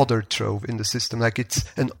every other trove in the system. Like it's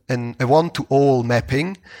a one-to-all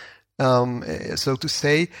mapping, so to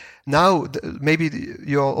say. Now, maybe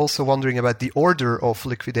you're also wondering about the order of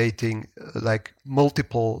liquidating like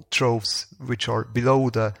multiple troves which are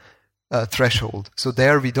below the threshold. So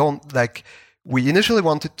there we don't like... We initially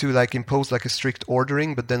wanted to like impose like a strict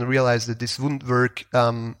ordering, but then realized that this wouldn't work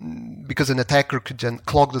because an attacker could then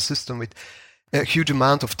clog the system with a huge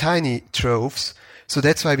amount of tiny troves. So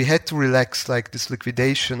that's why we had to relax like this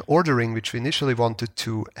liquidation ordering, which we initially wanted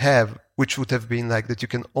to have, which would have been like that you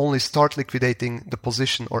can only start liquidating the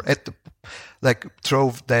position or at the like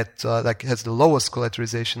trove that like has the lowest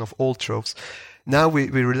collateralization of all troves. Now we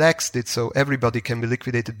relaxed it so everybody can be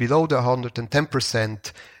liquidated below the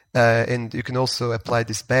 110%. And you can also apply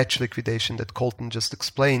this batch liquidation that Colton just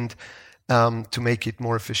explained to make it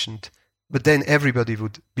more efficient. But then everybody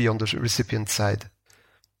would be on the recipient side.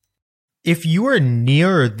 If you were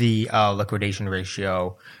near the liquidation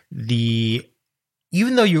ratio,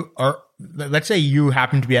 even though you are, let's say you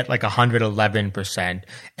happen to be at like 111%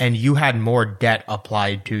 and you had more debt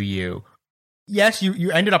applied to you. Yes,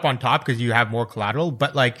 you ended up on top because you have more collateral,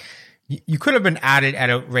 but like you could have been added at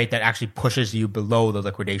a rate that actually pushes you below the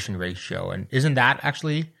liquidation ratio. And couldn't that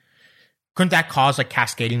cause like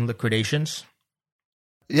cascading liquidations?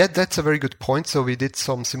 Yeah, that's a very good point. So we did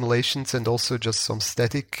some simulations and also just some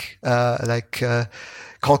static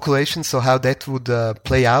calculations, so how that would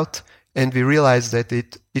play out. And we realized that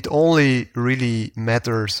it only really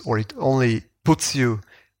matters, or it only puts you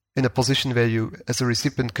in a position where you as a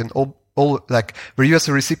recipient can where you as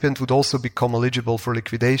a recipient would also become eligible for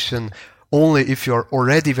liquidation only if you're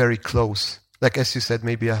already very close. Like as you said,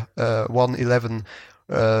 maybe a 111,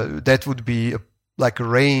 that would be like a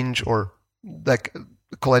range or like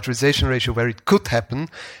a collateralization ratio where it could happen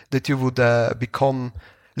that you would become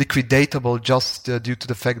liquidatable just due to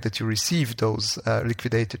the fact that you receive those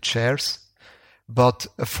liquidated shares. But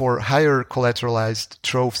for higher collateralized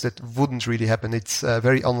troves, that wouldn't really happen. It's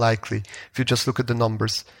very unlikely if you just look at the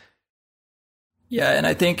numbers. Yeah, and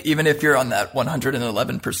I think even if you're on that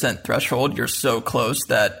 111% threshold, you're so close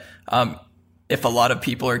that if a lot of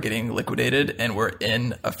people are getting liquidated and we're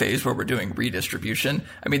in a phase where we're doing redistribution,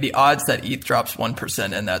 I mean, the odds that ETH drops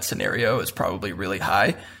 1% in that scenario is probably really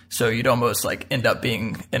high. So you'd almost like end up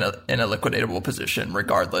being in a liquidatable position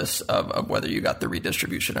regardless of whether you got the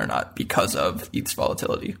redistribution or not because of ETH's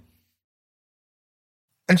volatility.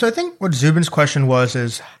 And so I think what Zubin's question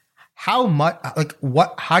is how much, like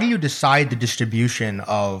how do you decide the distribution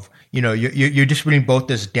of, you're distributing both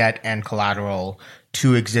this debt and collateral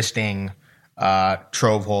to existing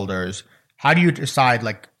Trove holders. How do you decide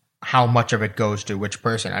like how much of it goes to which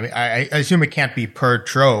person? I mean, I assume it can't be per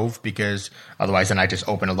Trove because otherwise then I just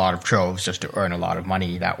open a lot of Troves just to earn a lot of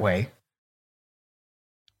money that way.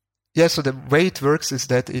 Yeah, so the way it works is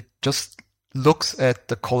that it just looks at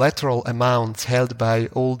the collateral amounts held by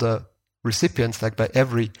all the recipients, like by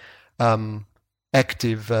every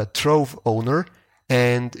active Trove owner,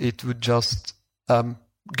 and it would just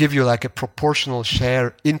give you like a proportional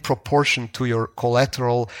share in proportion to your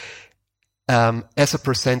collateral as a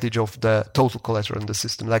percentage of the total collateral in the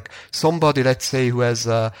system. Like somebody, let's say, who has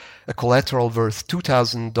a collateral worth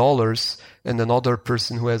 $2,000 and another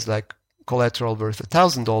person who has like collateral worth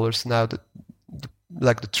 $1,000, now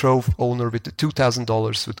the Trove owner with the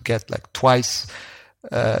 $2,000 would get like twice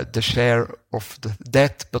the share of the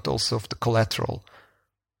debt, but also of the collateral.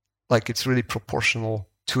 Like it's really proportional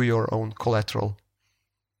to your own collateral.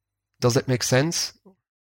 Does that make sense?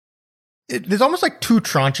 There's almost like two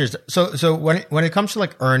tranches. So when it comes to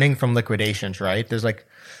like earning from liquidations, right? There's like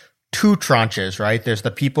two tranches, right? There's the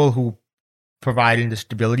people who provide in the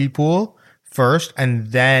stability pool first, and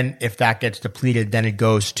then if that gets depleted, then it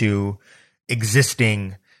goes to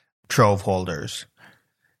existing Trove holders.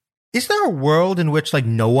 Is there a world in which like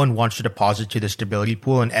no one wants to deposit to the stability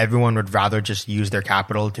pool and everyone would rather just use their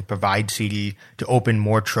capital to provide CD to open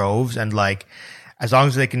more Troves, and like as long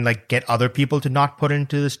as they can like get other people to not put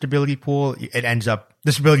into the stability pool,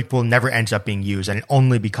 the stability pool never ends up being used, and it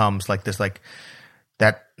only becomes like this, like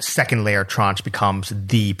that second layer tranche becomes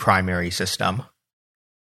the primary system.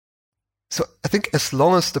 So I think as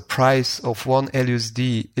long as the price of one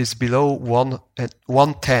LUSD is below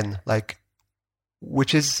 110, like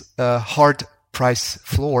which is a hard price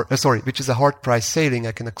floor, which is a hard price ceiling,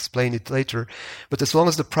 I can explain it later. But as long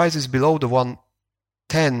as the price is below the $110,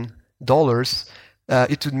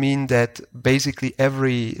 it would mean that basically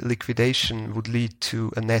every liquidation would lead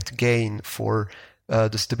to a net gain for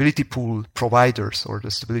the stability pool providers or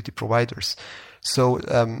the stability providers. So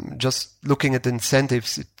just looking at the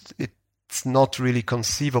incentives, it's not really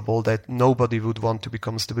conceivable that nobody would want to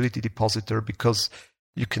become a stability depositor because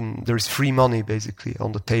there's free money basically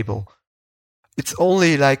on the table. It's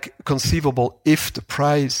only like conceivable if the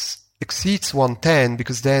price exceeds 110,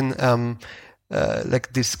 because then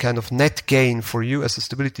like this kind of net gain for you as a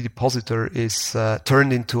stability depositor is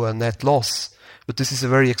turned into a net loss. But this is a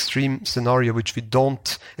very extreme scenario which we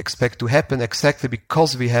don't expect to happen exactly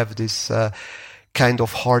because we have this kind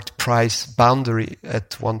of hard price boundary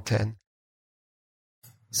at 110.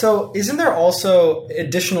 So isn't there also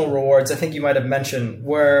additional rewards, I think you might have mentioned,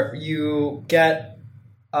 where you get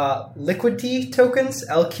liquidity tokens,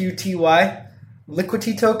 LQTY,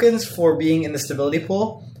 liquidity tokens for being in the stability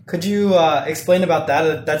pool? Could you explain about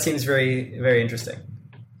that? That seems very, very interesting.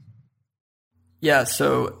 Yeah,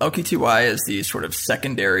 so LQTY is the sort of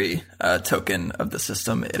secondary token of the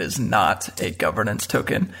system. It is not a governance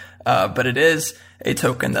token, but it is a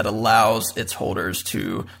token that allows its holders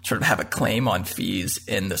to sort of have a claim on fees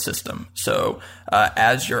in the system. So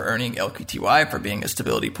as you're earning LQTY for being a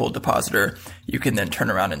stability pool depositor, you can then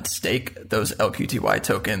turn around and stake those LQTY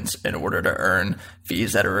tokens in order to earn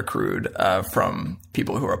fees that are accrued from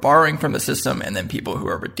people who are borrowing from the system and then people who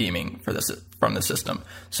are redeeming from the system.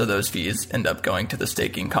 So those fees end up going to the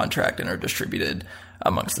staking contract and are distributed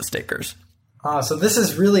amongst the stakers. So this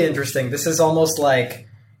is really interesting. This is almost like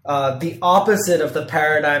the opposite of the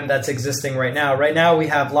paradigm that's existing right now. Right now, we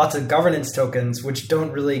have lots of governance tokens which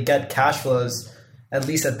don't really get cash flows, at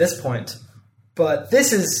least at this point. But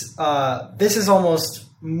this is almost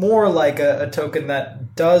more like a token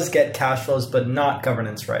that does get cash flows, but not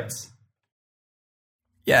governance rights.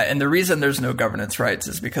 Yeah, and the reason there's no governance rights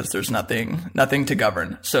is because there's nothing to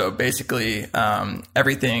govern. So basically,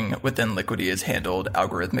 everything within Liquity is handled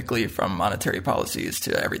algorithmically, from monetary policies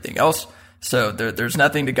to everything else. So there's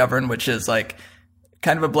nothing to govern, which is like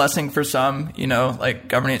kind of a blessing for some. Like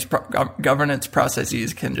governance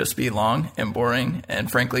processes can just be long and boring,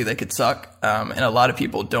 and frankly, they could suck. And a lot of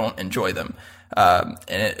people don't enjoy them.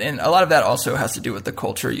 And a lot of that also has to do with the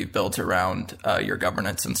culture you've built around your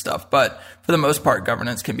governance and stuff. But for the most part,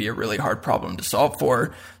 governance can be a really hard problem to solve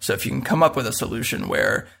for. So if you can come up with a solution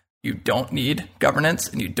where you don't need governance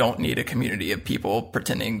and you don't need a community of people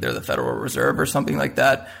pretending they're the Federal Reserve or something like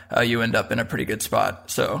that, you end up in a pretty good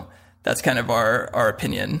spot. So that's kind of our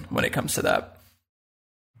opinion when it comes to that.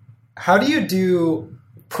 How do you do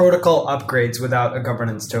protocol upgrades without a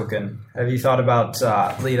governance token? Have you thought about,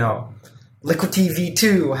 Liquity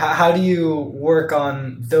V2? How do you work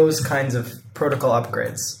on those kinds of protocol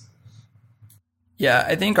upgrades? Yeah,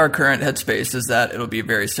 I think our current headspace is that it'll be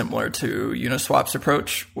very similar to Uniswap's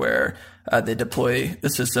approach, where they deploy the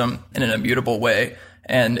system in an immutable way.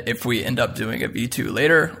 And if we end up doing a V2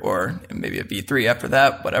 later, or maybe a V3 after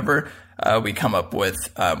that, whatever, we come up with,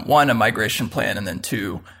 one, a migration plan, and then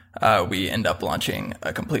two, we end up launching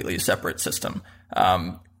a completely separate system.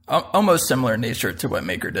 Almost similar in nature to what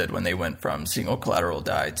Maker did when they went from single collateral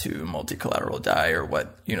DAI to multi-collateral DAI, or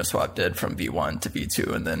what Uniswap did from V1 to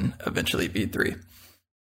V2 and then eventually V3.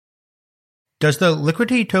 Does the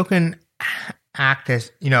Liquity token act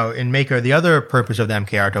as, in Maker, the other purpose of the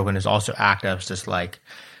MKR token is also act as this like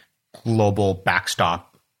global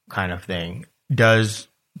backstop kind of thing. Does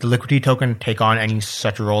the Liquity token take on any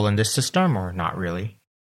such role in this system or not really?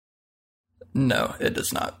 No, it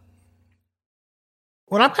does not.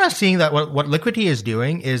 What I'm kind of seeing that what Liquity is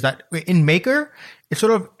doing is that in Maker, it's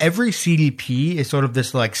sort of every CDP is sort of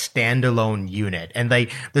this like standalone unit, and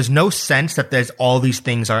there's no sense that there's all these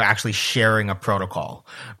things are actually sharing a protocol.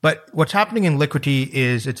 But what's happening in Liquity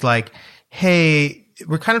is it's like, hey,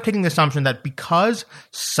 we're kind of taking the assumption that because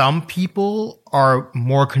some people are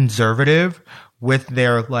more conservative with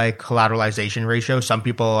their like collateralization ratio, some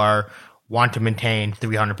people want to maintain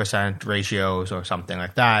 300% ratios or something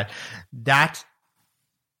like that.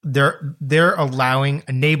 They're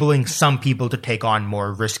enabling some people to take on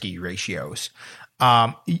more risky ratios.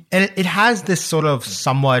 And it has this sort of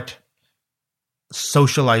somewhat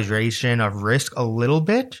socialization of risk a little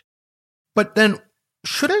bit. But then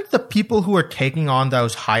shouldn't the people who are taking on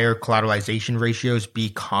those higher collateralization ratios be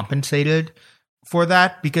compensated for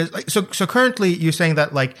that? Because so currently you're saying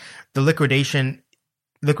that like the liquidations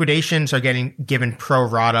are getting given pro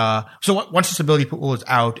rata. So once the stability pool is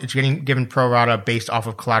out, it's getting given pro rata based off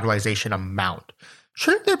of collateralization amount.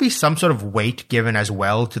 Shouldn't there be some sort of weight given as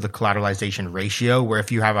well to the collateralization ratio, where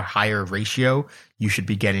if you have a higher ratio, you should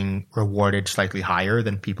be getting rewarded slightly higher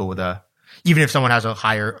than people with even if someone has a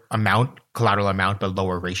higher collateral amount, but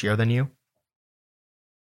lower ratio than you?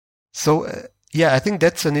 So, I think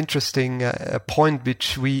that's an interesting point,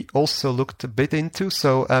 which we also looked a bit into.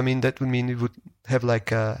 So, that would mean we would have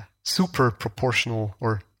like a super proportional,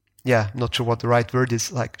 or not sure what the right word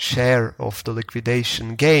is, like share of the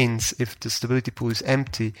liquidation gains if the stability pool is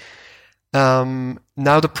empty. Now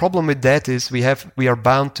the problem with that is we are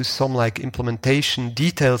bound to some like implementation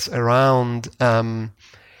details around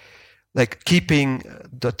like keeping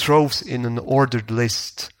the troves in an ordered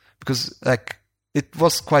list, because like it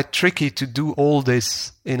was quite tricky to do all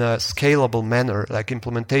this in a scalable manner. Like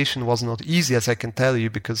implementation was not easy, as I can tell you,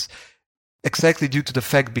 because exactly due to the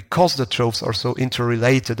fact because the troves are so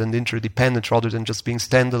interrelated and interdependent rather than just being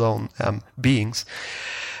standalone beings.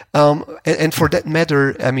 And for that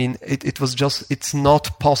matter, it's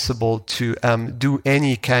not possible to do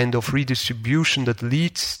any kind of redistribution that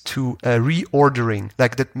leads to a reordering,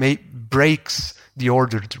 like that breaks the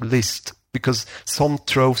ordered list, because some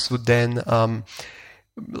troves would then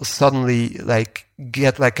suddenly like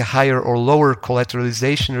get like a higher or lower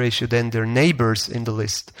collateralization ratio than their neighbors in the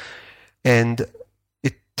list. And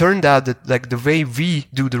it turned out that like the way we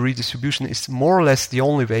do the redistribution is more or less the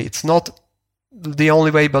only way. It's not the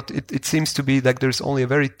only way, but it seems to be like there's only a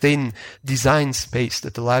very thin design space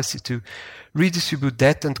that allows you to redistribute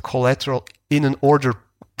debt and collateral in an order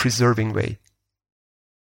preserving way.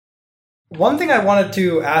 One thing I wanted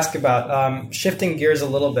to ask about, shifting gears a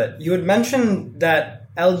little bit, you had mentioned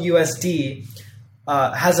that LUSD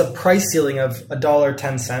has a price ceiling of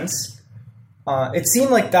 $1.10. It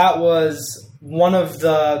seemed like that was one of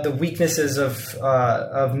the weaknesses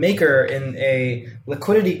of Maker in a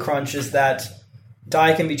liquidity crunch, is that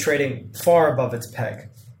DAI can be trading far above its peg.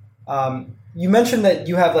 You mentioned that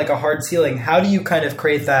you have like a hard ceiling. How do you kind of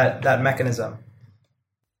create that mechanism?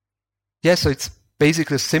 Yeah, so it's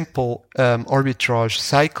basically a simple arbitrage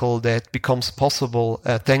cycle that becomes possible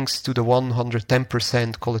thanks to the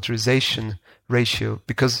 110% collateralization ratio,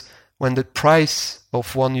 because when the price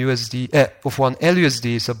of one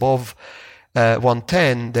LUSD is above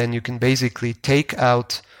 110, then you can basically take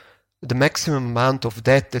out the maximum amount of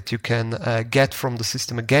debt that you can get from the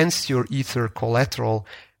system against your Ether collateral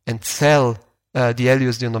and sell the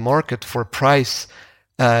LUSD on the market for a price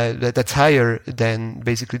that's higher than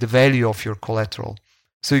basically the value of your collateral.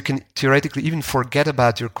 So you can theoretically even forget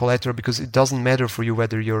about your collateral because it doesn't matter for you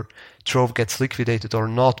whether your trove gets liquidated or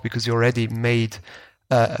not, because you already made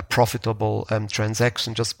a profitable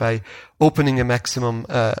transaction just by opening a maximum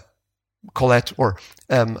collateral or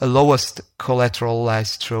a lowest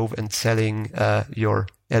collateralized trove and selling your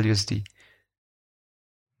LUSD.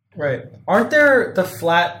 Right. Aren't there the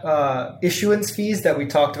flat issuance fees that we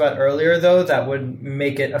talked about earlier, though, that would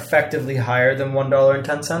make it effectively higher than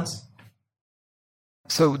 $1.10?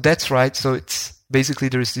 So that's right. So it's basically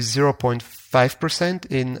there is this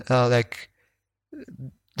 0.5% in like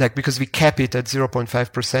because we cap it at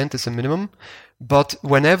 0.5% as a minimum. But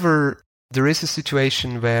whenever there is a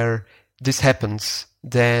situation where this happens,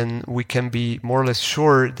 then we can be more or less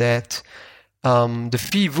sure that the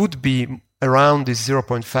fee would be around this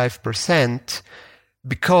 0.5%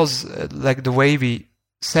 because like the way we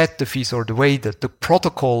set the fees or the way that the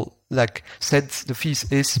protocol like sets the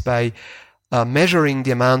fees is by measuring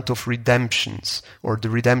the amount of redemptions or the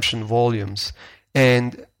redemption volumes.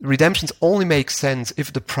 And redemptions only make sense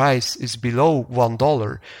if the price is below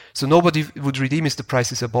 $1. So nobody would redeem if the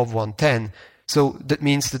price is above 110. So that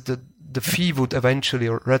means that the fee would eventually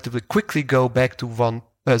or relatively quickly go back to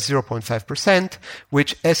 0.5%,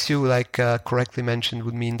 which, as you correctly mentioned,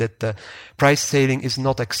 would mean that the price sailing is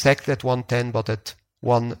not exactly at 110, but at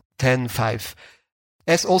 110.5.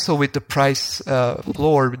 As also with the price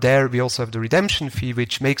floor, there we also have the redemption fee,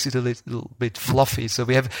 which makes it a little bit fluffy. So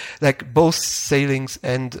we have like both sailings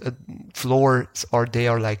and floors they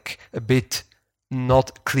are like a bit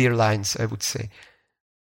not clear lines, I would say.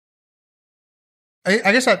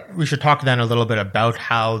 I guess that we should talk then a little bit about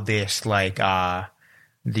how this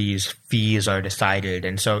these fees are decided.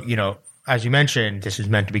 And so, as you mentioned, this is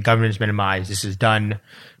meant to be governance minimized. This is done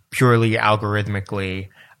purely algorithmically.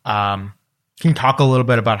 Can you talk a little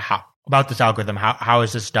bit about this algorithm? How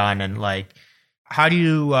is this done? And how do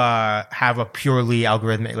you have a purely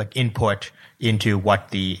algorithmic input into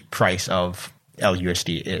what the price of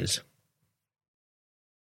LUSD is?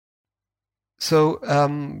 So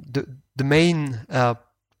the main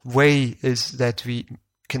way is that we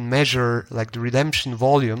can measure the redemption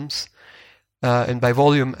volumes, and by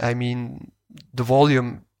volume I mean the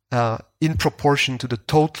volume in proportion to the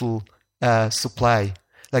total supply.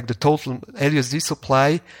 Like the total LUSD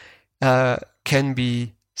supply can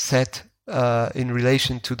be set in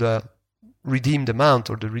relation to the redeemed amount,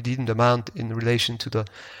 or the redeemed amount in relation to the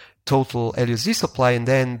total LUSD supply, and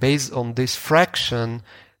then based on this fraction,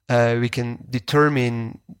 we can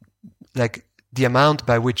determine the amount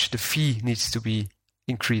by which the fee needs to be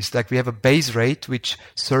increased. We have a base rate which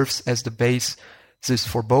serves as the base. This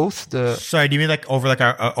for both the. Sorry, do you mean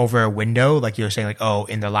over a window? Like you're saying,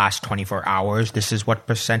 in the last 24 hours, this is what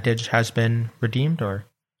percentage has been redeemed, or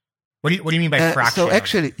what do you mean by fraction? So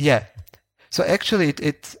actually, yeah. So actually,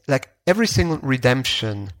 it's every single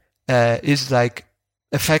redemption is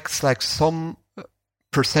affects some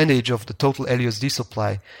percentage of the total LUSD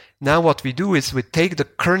supply. Now, what we do is we take the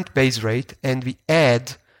current base rate and we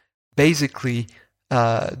add basically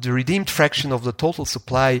the redeemed fraction of the total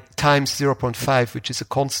supply times 0.5, which is a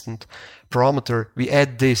constant parameter. We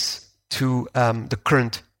add this to the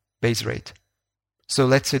current base rate. So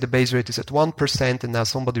let's say the base rate is at 1%, and now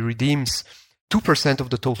somebody redeems 2% of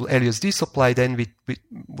the total LUSD supply. Then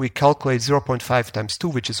we calculate 0.5 times 2,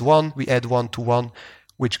 which is 1. We add 1 to 1,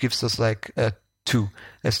 which gives us 2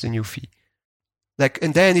 as the new fee.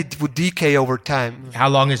 And then it would decay over time. How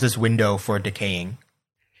long is this window for decaying?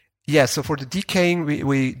 Yeah, so for the decaying,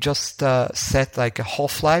 we just set a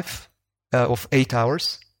half-life of 8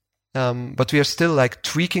 hours. But we are still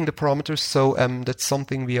tweaking the parameters, so that's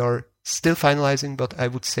something we are still finalizing, but I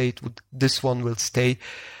would say this one will stay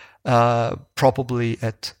probably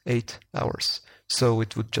at 8 hours. So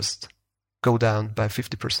it would just go down by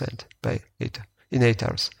 50% in 8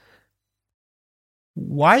 hours.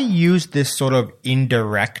 Why use this sort of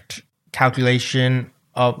indirect calculation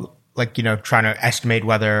of trying to estimate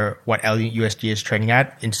what LUSD is trading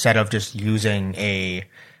at instead of just using a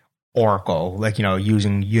oracle,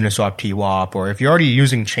 using Uniswap TWAP, or if you're already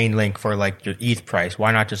using Chainlink for your ETH price,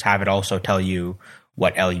 why not just have it also tell you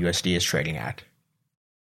what LUSD is trading at?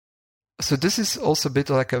 So this is also a bit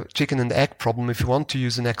like a chicken and egg problem. If you want to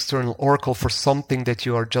use an external oracle for something that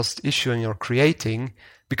you are just issuing or creating,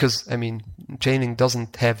 because Chainlink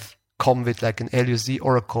doesn't come with an LUSD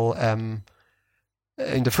oracle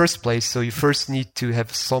in the first place. So you first need to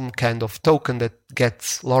have some kind of token that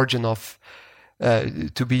gets large enough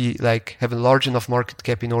to be have a large enough market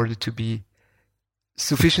cap in order to be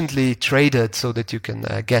sufficiently traded so that you can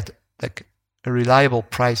get a reliable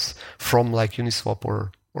price from Uniswap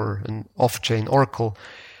or an off-chain oracle.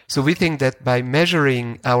 So we think that by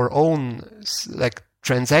measuring our own like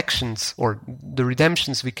transactions or the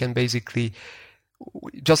redemptions, we can basically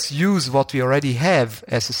just use what we already have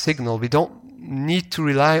as a signal. We don't need to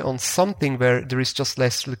rely on something where there is just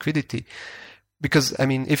less liquidity. Because, I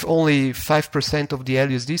mean, if only 5% of the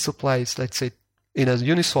LUSD supply is, let's say, in a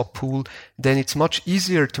Uniswap pool, then it's much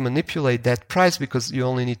easier to manipulate that price because you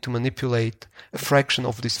only need to manipulate a fraction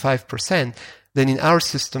of this 5% than in our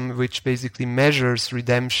system, which basically measures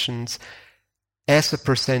redemptions as a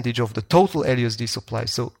percentage of the total LUSD supply.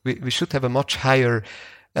 So we should have a much higher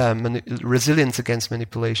resilience against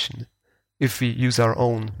manipulation if we use our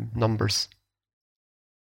own numbers.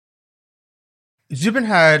 Zubin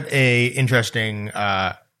had a interesting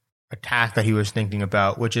attack that he was thinking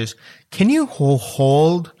about, which is, can you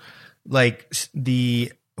hold like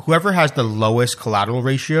whoever has the lowest collateral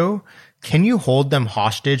ratio, can you hold them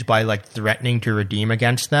hostage by like threatening to redeem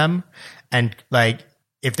against them? And like,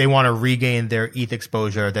 if they want to regain their ETH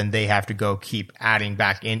exposure, then they have to go keep adding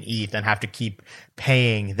back in ETH and have to keep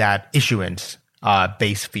paying that issuance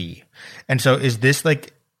base fee. And so is this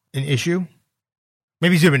like an issue?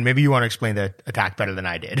 Maybe Zubin, maybe you want to explain the attack better than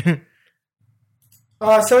I did.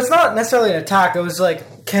 So it's not necessarily an attack. It was like,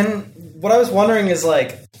 what I was wondering is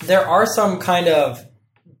like, there are some kind of,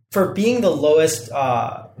 for being the lowest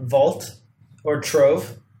vault or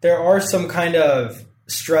trove, there are some kind of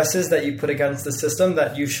stresses that you put against the system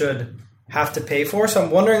that you should have to pay for. So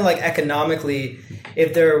I'm wondering, like, economically,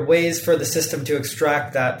 if there are ways for the system to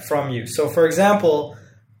extract that from you. So for example,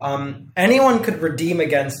 anyone could redeem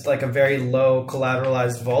against like a very low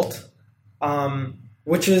collateralized vault,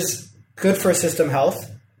 which is good for system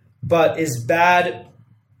health, but is bad,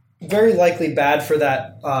 very likely bad for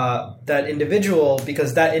that individual,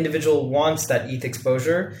 because that individual wants that ETH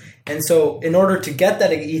exposure. And so in order to get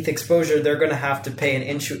that ETH exposure, they're going to have to pay an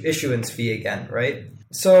issuance fee again, right?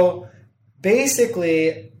 So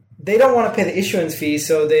basically, they don't want to pay the issuance fee,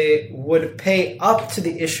 so they would pay up to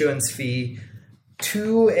the issuance fee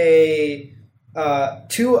to a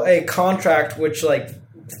contract which like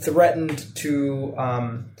threatened to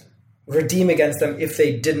redeem against them if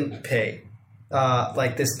they didn't pay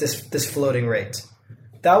like this floating rate.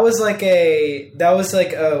 That was like a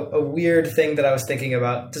weird thing that I was thinking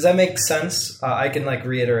about. Does that make sense? I can like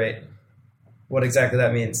reiterate what exactly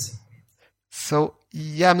that means. So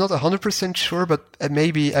yeah, I'm not 100% sure, but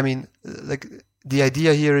maybe, I mean, like the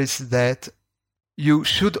idea here is that you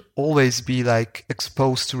should always be like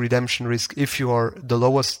exposed to redemption risk if you are the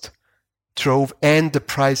lowest trove and the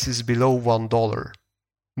price is below $1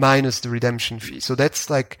 minus the redemption fee. So that's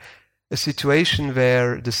like a situation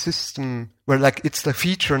where the system, where like it's the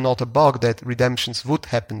feature, not a bug, that redemptions would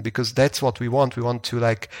happen, because that's what we want. We want to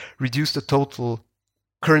like reduce the total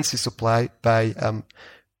currency supply by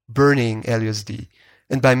burning LUSD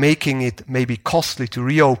and by making it maybe costly to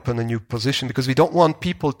reopen a new position, because we don't want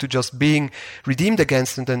people to just being redeemed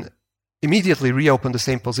against and then immediately reopen the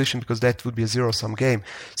same position, because that would be a zero-sum game.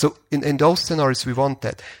 So in those scenarios, we want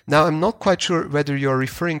that. Now, I'm not quite sure whether you're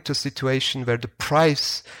referring to a situation where the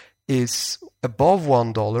price is above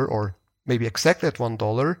 $1 or maybe exactly at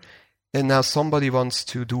 $1, and now somebody wants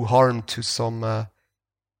to do harm to some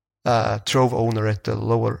trove owner at the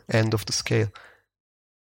lower end of the scale.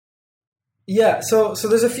 Yeah, so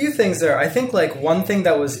there's a few things there. I think like one thing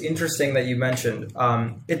that was interesting that you mentioned,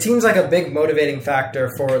 it seems like a big motivating factor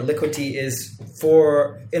for Liquity is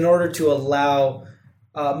in order to allow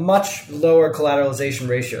much lower collateralization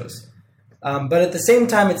ratios. But at the same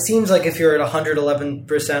time, it seems like if you're at 111%,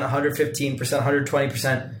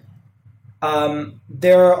 115%, 120%,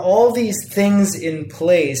 there are all these things in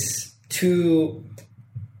place to,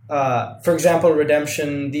 for example,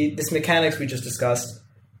 redemption, this mechanics we just discussed,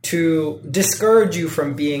 to discourage you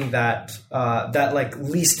from being that like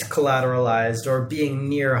least collateralized or being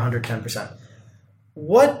near 110%.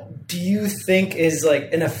 What do you think is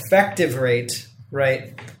like an effective rate,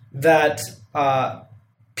 right, that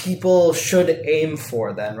people should aim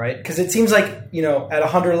for then, right? Because it seems like, you know, at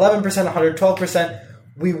 111%, 112%,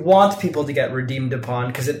 we want people to get redeemed upon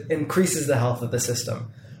because it increases the health of the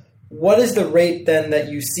system. What is the rate then that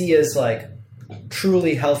you see as like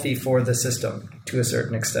truly healthy for the system to a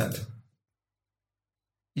certain extent?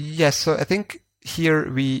 Yes, so I think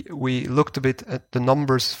here we looked a bit at the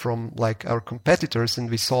numbers from like our competitors, and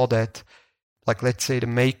we saw that, like, let's say the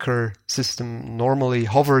Maker system normally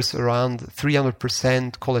hovers around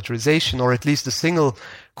 300% collateralization, or at least the single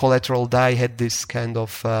collateral DAI had this kind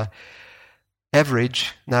of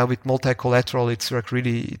average. Now with multi-collateral, it's like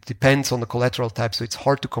really, it depends on the collateral type, so it's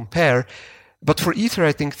hard to compare. But for Ether,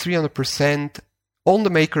 I think 300% on the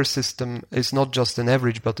Maker system is not just an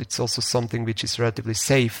average, but it's also something which is relatively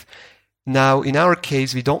safe. Now, in our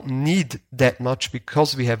case, we don't need that much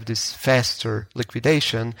because we have this faster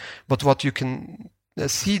liquidation. But what you can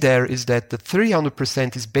see there is that the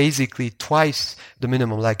 300% is basically twice the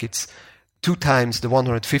minimum, like it's 2 times the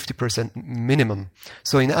 150% minimum.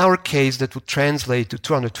 So in our case, that would translate to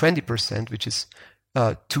 220%, which is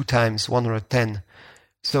 2 times 110.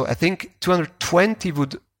 So I think 220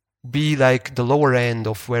 would be like the lower end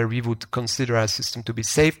of where we would consider our system to be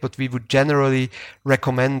safe, but we would generally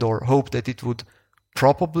recommend or hope that it would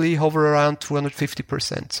probably hover around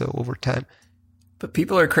 250%, so over time. But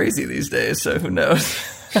people are crazy these days, so who knows?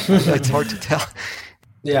 It's hard to tell.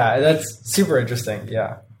 Yeah, that's super interesting.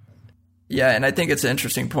 Yeah. Yeah, and I think it's an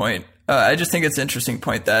interesting point. I just think it's an interesting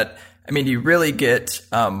point that, I mean, you really get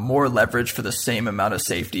more leverage for the same amount of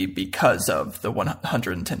safety because of the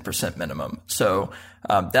 110% minimum. So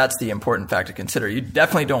that's the important fact to consider. You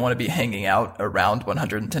definitely don't want to be hanging out around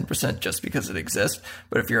 110% just because it exists.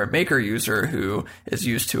 But if you're a Maker user who is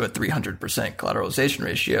used to a 300% collateralization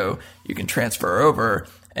ratio, you can transfer over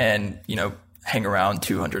and, hang around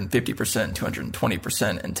 250%,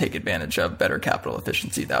 220% and take advantage of better capital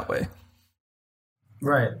efficiency that way.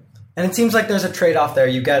 Right. And it seems like there's a trade-off there.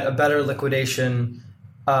 You get a better liquidation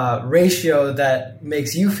ratio that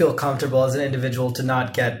makes you feel comfortable as an individual to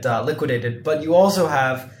not get liquidated. But you also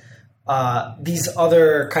have these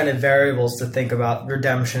other kind of variables to think about,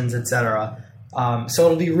 redemptions, etc. So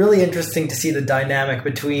it'll be really interesting to see the dynamic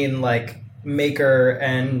between like Maker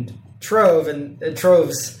and Trove and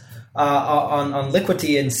Trove's on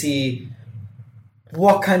Liquity and see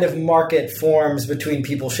what kind of market forms between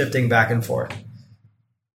people shifting back and forth.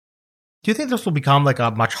 Do you think this will become like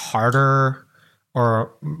a much harder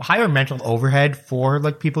or higher mental overhead for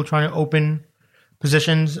like people trying to open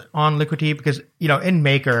positions on Liquity? Because, in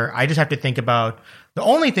Maker, I just have to think about, the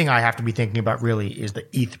only thing I have to be thinking about really is the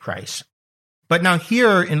ETH price. But now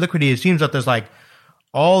here in Liquity, it seems that there's like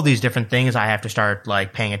all these different things I have to start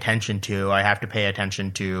like paying attention to. I have to pay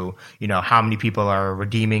attention to, how many people are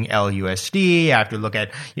redeeming LUSD. I have to look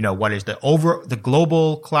at, what is the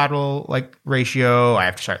global collateral like ratio. I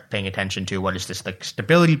have to start paying attention to what is this like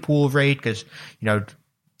stability pool rate, because,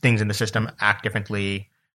 things in the system act differently.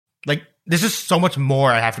 Like this is so much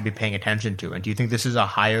more I have to be paying attention to. And do you think this is a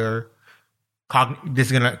higher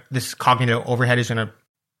this cognitive overhead is going to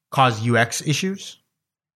cause UX issues?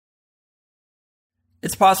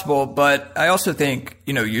 It's possible, but I also think,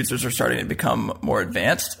 users are starting to become more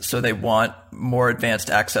advanced, so they want more advanced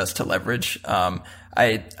access to leverage.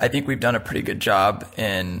 I think we've done a pretty good job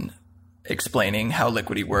in explaining how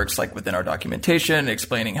Liquity works, like within our documentation,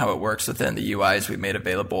 explaining how it works within the UIs we've made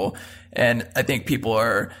available. And I think people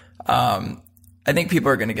are going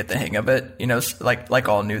to get the hang of it. Like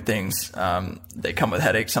all new things, they come with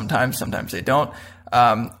headaches sometimes they don't.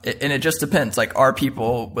 And it just depends. Like, are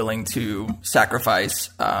people willing to sacrifice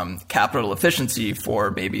capital efficiency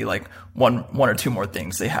for maybe like one or two more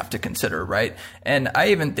things they have to consider, right? And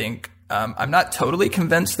I even think I'm not totally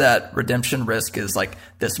convinced that redemption risk is like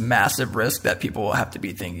this massive risk that people will have to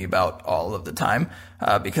be thinking about all of the time,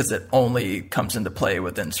 because it only comes into play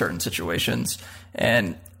within certain situations.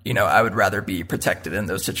 And I would rather be protected in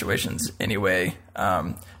those situations anyway.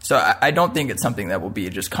 So I don't think it's something that will be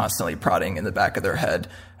just constantly prodding in the back of their head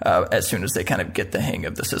as soon as they kind of get the hang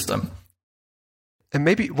of the system. And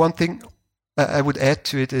maybe one thing I would add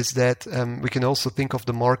to it is that we can also think of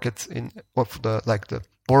the market the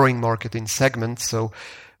borrowing market in segments. So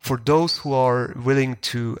for those who are willing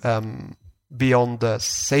to be on the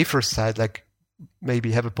safer side, like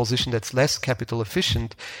maybe have a position that's less capital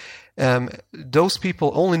efficient, those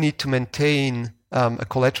people only need to maintain a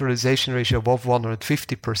collateralization ratio above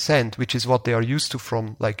 150%, which is what they are used to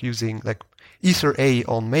from like using like Ether A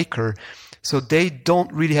on Maker. So they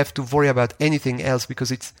don't really have to worry about anything else,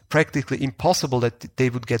 because it's practically impossible that they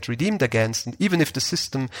would get redeemed against. And even if the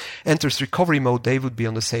system enters recovery mode, they would be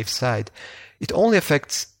on the safe side. It only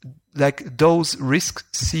affects like those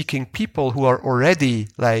risk-seeking people who are already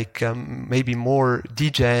like maybe more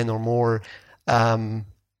degen or more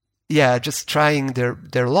just trying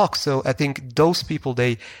their luck. So I think those people,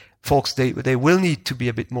 they will need to be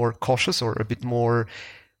a bit more cautious or a bit more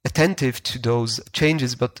attentive to those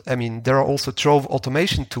changes. But I mean, there are also Trove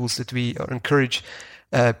automation tools that we encourage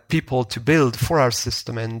people to build for our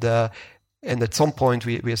system, and at some point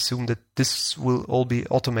we assume that this will all be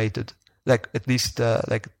automated. Like at least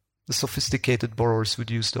like the sophisticated borrowers would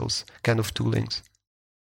use those kind of toolings.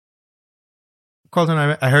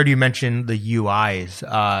 Colton, I heard you mention the UIs.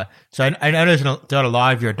 So I noticed throughout a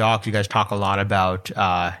lot of your docs, you guys talk a lot about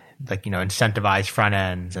like, incentivize front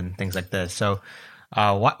ends and things like this. So,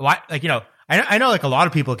 why, like, I know like a lot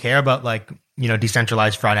of people care about like,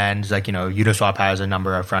 decentralized front ends, like, Uniswap has a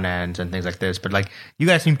number of front ends and things like this, but like you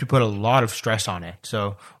guys seem to put a lot of stress on it.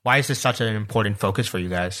 So why is this such an important focus for you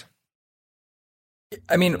guys?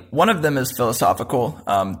 I mean, one of them is philosophical.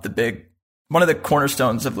 One of the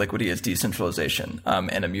cornerstones of Liquity is decentralization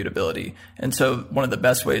and immutability. And so one of the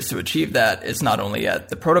best ways to achieve that is not only at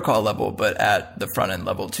the protocol level, but at the front end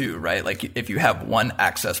level too, right? Like if you have one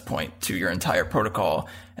access point to your entire protocol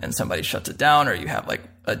and somebody shuts it down, or you have like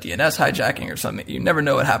a DNS hijacking or something, you never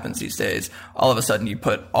know what happens these days. All of a sudden you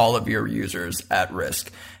put all of your users at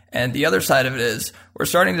risk. And the other side of it is we're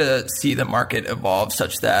starting to see the market evolve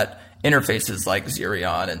such that interfaces like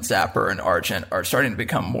Zerion and Zapper and Argent are starting to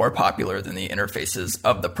become more popular than the interfaces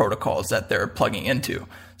of the protocols that they're plugging into.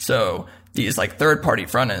 So these like third-party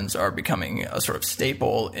front ends are becoming a sort of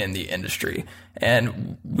staple in the industry.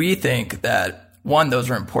 And we think that, one, those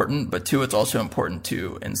are important, but two, it's also important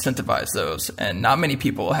to incentivize those. And not many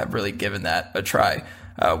people have really given that a try.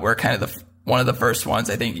 We're kind of one of the first ones.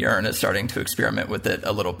 I think Yearn is starting to experiment with it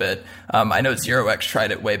a little bit. I know 0x tried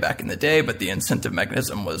it way back in the day, but the incentive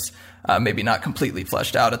mechanism was maybe not completely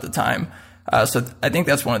fleshed out at the time. So I think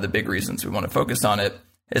that's one of the big reasons we want to focus on it,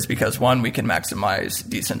 is because, one, we can maximize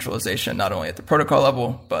decentralization not only at the protocol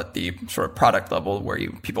level, but the sort of product level where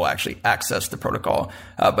people actually access the protocol.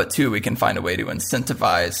 But two, we can find a way to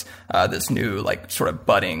incentivize this new like sort of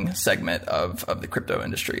budding segment of the crypto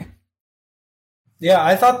industry. Yeah,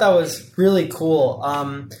 I thought that was really cool.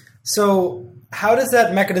 So how does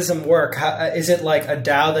that mechanism work? Is it like a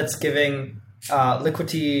DAO that's giving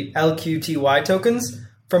Liquity LQTY tokens?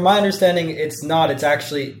 From my understanding, it's not. It's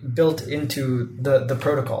actually built into the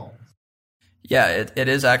protocol. Yeah, it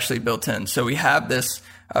is actually built in. So we have this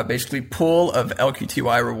basically pool of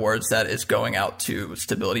LQTY rewards that is going out to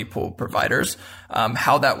stability pool providers.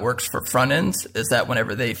 How that works for front ends is that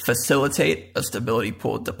whenever they facilitate a stability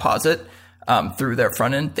pool deposit, through their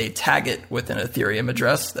front end, they tag it with an Ethereum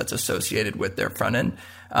address that's associated with their front end.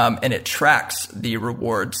 And it tracks the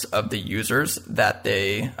rewards of the users that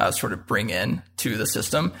they sort of bring in to the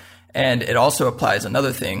system. And it also applies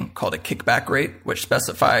another thing called a kickback rate, which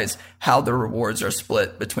specifies how the rewards are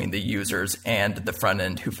split between the users and the front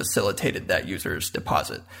end who facilitated that user's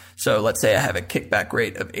deposit. So let's say I have a kickback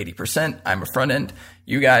rate of 80%. I'm a front end.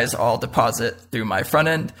 You guys all deposit through my front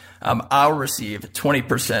end. I'll receive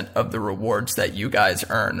 20% of the rewards that you guys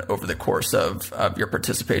earn over the course of your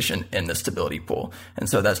participation in the stability pool. And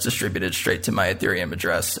so that's distributed straight to my Ethereum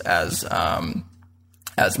address as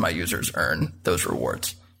my users earn those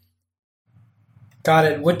rewards. Got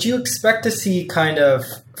it. Would you expect to see kind of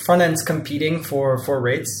front ends competing for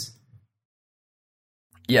rates?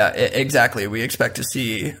 Yeah, exactly. We expect to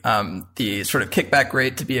see the sort of kickback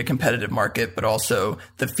rate to be a competitive market, but also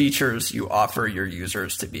the features you offer your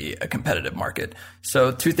users to be a competitive market.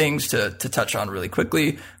 So two things to touch on really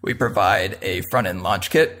quickly. We provide a front-end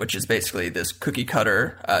launch kit, which is basically this cookie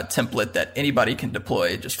cutter template that anybody can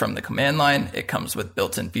deploy just from the command line. It comes with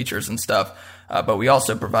built-in features and stuff. But we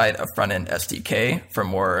also provide a front-end SDK for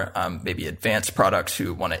more maybe advanced products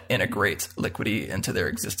who want to integrate Liquity into their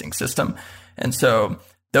existing system. And so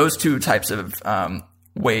those two types of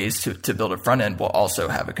ways to build a front end will also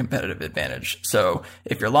have a competitive advantage. So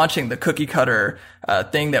if you're launching the cookie cutter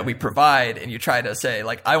thing that we provide and you try to say,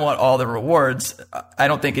 like, I want all the rewards, I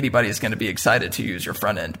don't think anybody is going to be excited to use your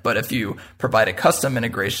front end. But if you provide a custom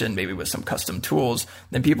integration, maybe with some custom tools,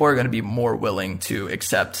 then people are going to be more willing to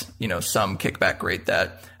accept, some kickback rate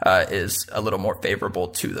that is a little more favorable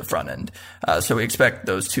to the front end. So we expect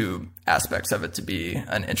those two aspects of it to be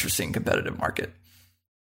an interesting competitive market.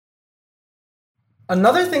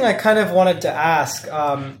 Another thing I kind of wanted to ask,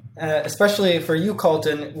 especially for you,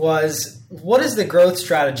 Colton, was what is the growth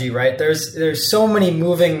strategy, right? There's so many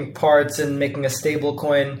moving parts in making a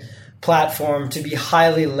stablecoin platform to be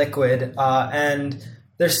highly liquid, and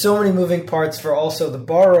there's so many moving parts for also the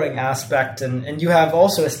borrowing aspect, and you have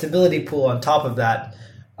also a stability pool on top of that,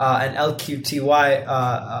 and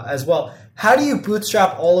LQTY as well. How do you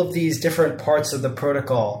bootstrap all of these different parts of the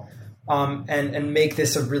protocol and make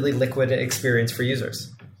this a really liquid experience for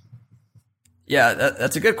users? Yeah,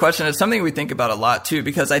 that's a good question. It's something we think about a lot too,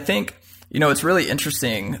 because I think, it's really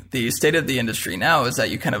interesting. The state of the industry now is that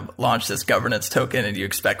you kind of launch this governance token and you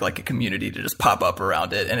expect like a community to just pop up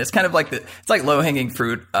around it. And it's kind of like it's like low hanging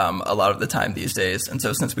fruit a lot of the time these days. And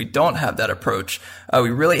so since we don't have that approach, we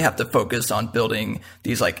really have to focus on building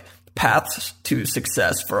these like paths to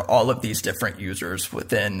success for all of these different users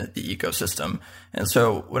within the ecosystem. And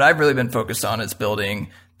so what I've really been focused on is building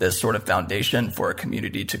this sort of foundation for a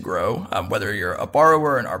community to grow. Whether you're a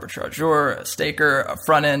borrower, an arbitrageur, a staker, a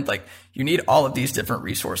front end, like you need all of these different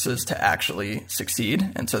resources to actually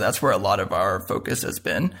succeed. And so that's where a lot of our focus has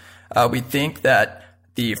been. We think that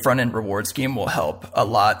the front end reward scheme will help a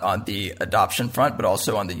lot on the adoption front, but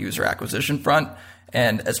also on the user acquisition front.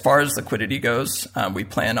 And as far as liquidity goes, we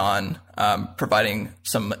plan on providing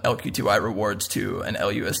some LQTY rewards to an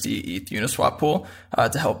LUSD ETH Uniswap pool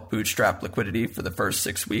to help bootstrap liquidity for the first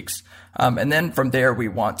 6 weeks. And then from there, we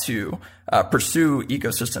want to pursue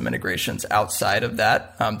ecosystem integrations outside of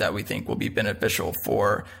that that we think will be beneficial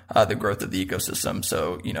for the growth of the ecosystem.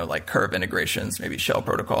 So, like Curve integrations, maybe Shell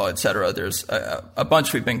Protocol, et cetera. There's a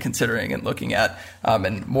bunch we've been considering and looking at,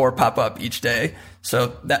 and more pop up each day.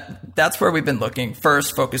 So that's where we've been looking.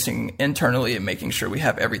 First, focusing internally and making sure we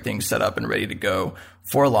have everything set up and ready to go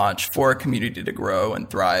for launch, for a community to grow and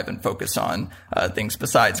thrive and focus on things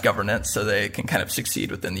besides governance so they can kind of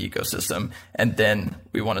succeed within the ecosystem. And then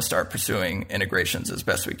we want to start pursuing integrations as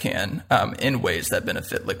best we can in ways that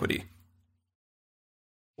benefit Liquity.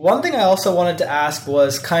 One thing I also wanted to ask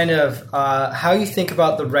was kind of how you think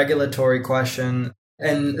about the regulatory question,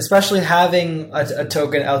 and especially having a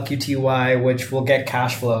token LQTY, which will get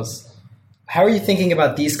cash flows. How are you thinking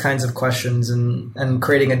about these kinds of questions and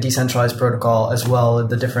creating a decentralized protocol as well as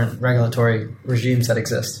the different regulatory regimes that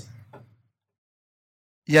exist?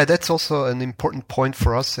 Yeah, that's also an important point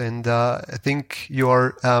for us. And I think you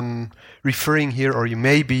are referring here, or you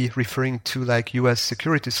may be referring to like US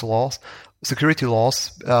security laws,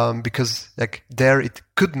 because like there it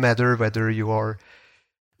could matter whether you are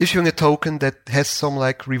issuing a token that has some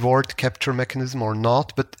like reward capture mechanism or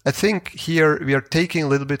not. But I think here we are taking a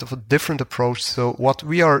little bit of a different approach. So what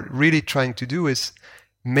we are really trying to do is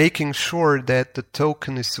making sure that the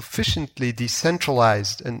token is sufficiently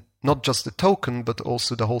decentralized, and not just the token, but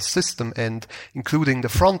also the whole system and including the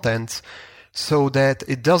front ends, so that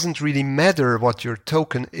it doesn't really matter what your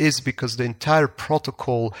token is, because the entire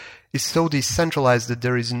protocol is so decentralized that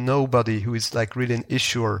there is nobody who is like really an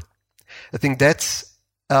issuer. I think that's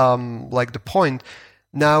like the point.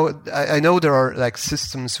 Now, I know there are like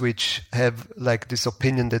systems which have like this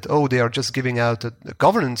opinion that, they are just giving out a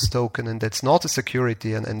governance token and that's not a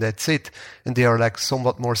security and that's it. And they are like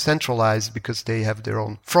somewhat more centralized because they have their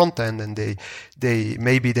own front end, and they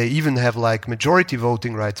maybe they even have like majority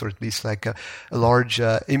voting rights, or at least like a large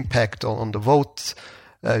impact on the vote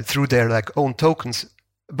through their like own tokens.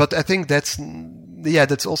 But I think that's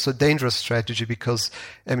also a dangerous strategy, because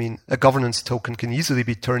I mean, a governance token can easily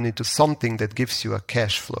be turned into something that gives you a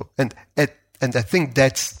cash flow, and I think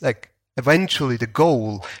that's like eventually the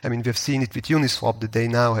goal. I mean, we've seen it with Uniswap that they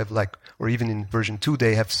now have like, or even in version 2,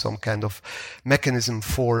 they have some kind of mechanism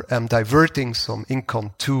for diverting some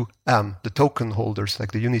income to the token holders,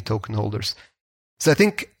 like the Uni token holders. So I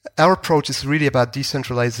think our approach is really about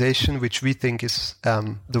decentralization, which we think is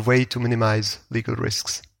the way to minimize legal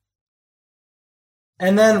risks.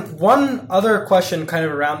 And then one other question kind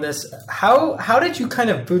of around this, how did you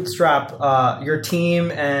kind of bootstrap your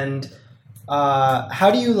team, and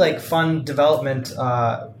how do you like fund development,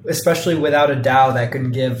 especially without a DAO that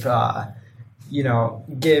can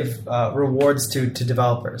give rewards to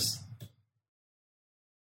developers?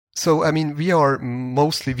 So, I mean, we are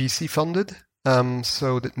mostly VC funded.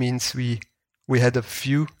 So that means we had a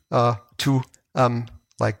few two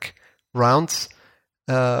rounds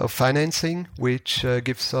of financing, which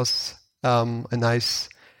gives us a nice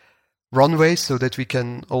runway so that we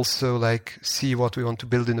can also like see what we want to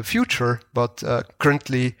build in the future. But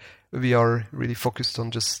currently we are really focused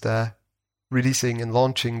on just releasing and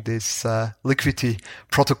launching this liquidity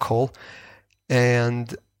protocol.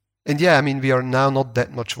 And yeah, I mean, we are now not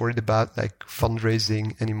that much worried about like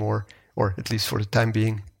fundraising anymore, or at least for the time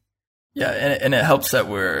being. Yeah, and it helps that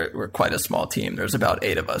we're quite a small team. There's about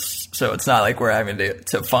 8 of us, so it's not like we're having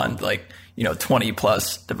to fund like 20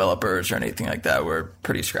 plus developers or anything like that. We're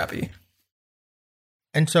pretty scrappy.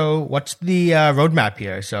 And so, what's the roadmap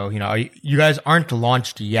here? So you guys aren't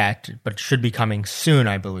launched yet, but should be coming soon,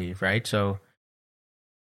 I believe, right? So,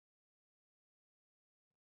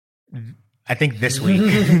 I think this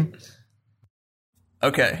week.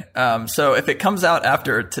 Okay, so if it comes out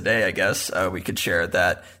after today, I guess we could share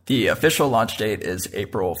that the official launch date is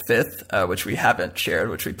April 5th, which we haven't shared,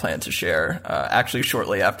 which we plan to share actually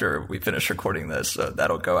shortly after we finish recording this. So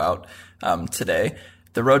that'll go out today.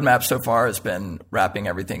 The roadmap so far has been wrapping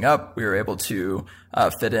everything up. We were able to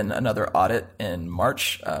fit in another audit in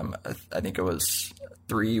March. I think it was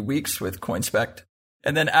 3 weeks with CoinSpect.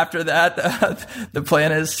 And then after that, the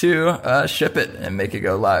plan is to ship it and make it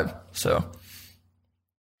go live. So.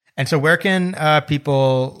 And so where can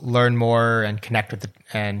people learn more and connect with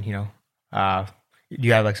and, do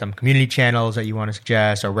you have like some community channels that you want to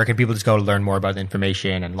suggest, or where can people just go to learn more about the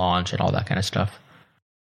information and launch and all that kind of stuff?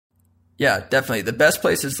 Yeah, definitely. The best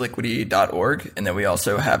place is liquity.org. And then we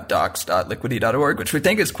also have docs.liquity.org, which we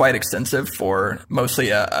think is quite extensive for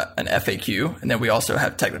mostly an FAQ. And then we also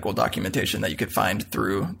have technical documentation that you could find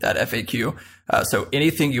through that FAQ. So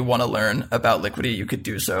anything you want to learn about Liquity, you could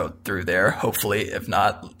do so through there. Hopefully, if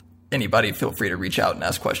not, anybody feel free to reach out and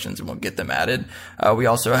ask questions and we'll get them added. We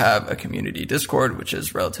also have a community Discord, which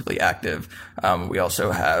is relatively active. We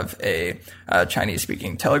also have a Chinese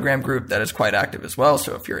speaking Telegram group that is quite active as well.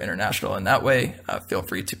 So if you're international in that way, feel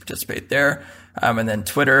free to participate there. And then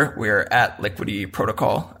Twitter, we're at Liquity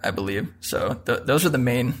Protocol, I believe. So those are the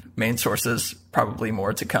main sources, probably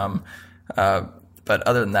more to come. But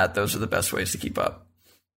other than that, those are the best ways to keep up.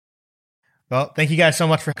 Well, thank you guys so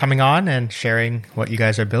much for coming on and sharing what you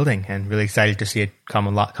guys are building, and really excited to see it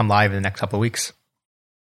come live in the next couple of weeks.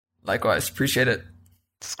 Likewise. Appreciate it.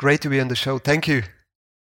 It's great to be on the show. Thank you.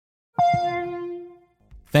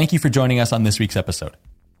 Thank you for joining us on this week's episode.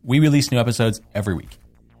 We release new episodes every week.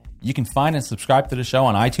 You can find and subscribe to the show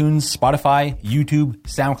on iTunes, Spotify, YouTube,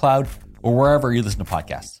 SoundCloud, or wherever you listen to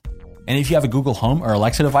podcasts. And if you have a Google Home or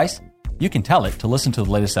Alexa device, you can tell it to listen to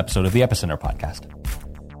the latest episode of the Epicenter podcast.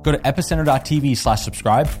 Go to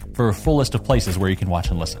epicenter.tv/subscribe for a full list of places where you can watch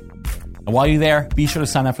and listen. And while you're there, be sure to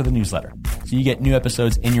sign up for the newsletter so you get new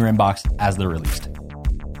episodes in your inbox as they're released.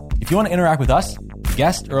 If you want to interact with us,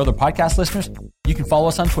 guests, or other podcast listeners, you can follow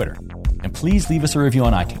us on Twitter. And please leave us a review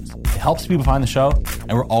on iTunes. It helps people find the show,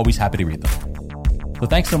 and we're always happy to read them. So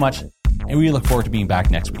thanks so much, and we look forward to being back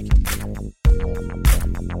next week.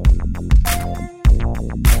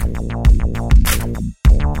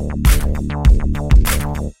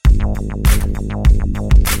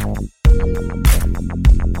 Thank you.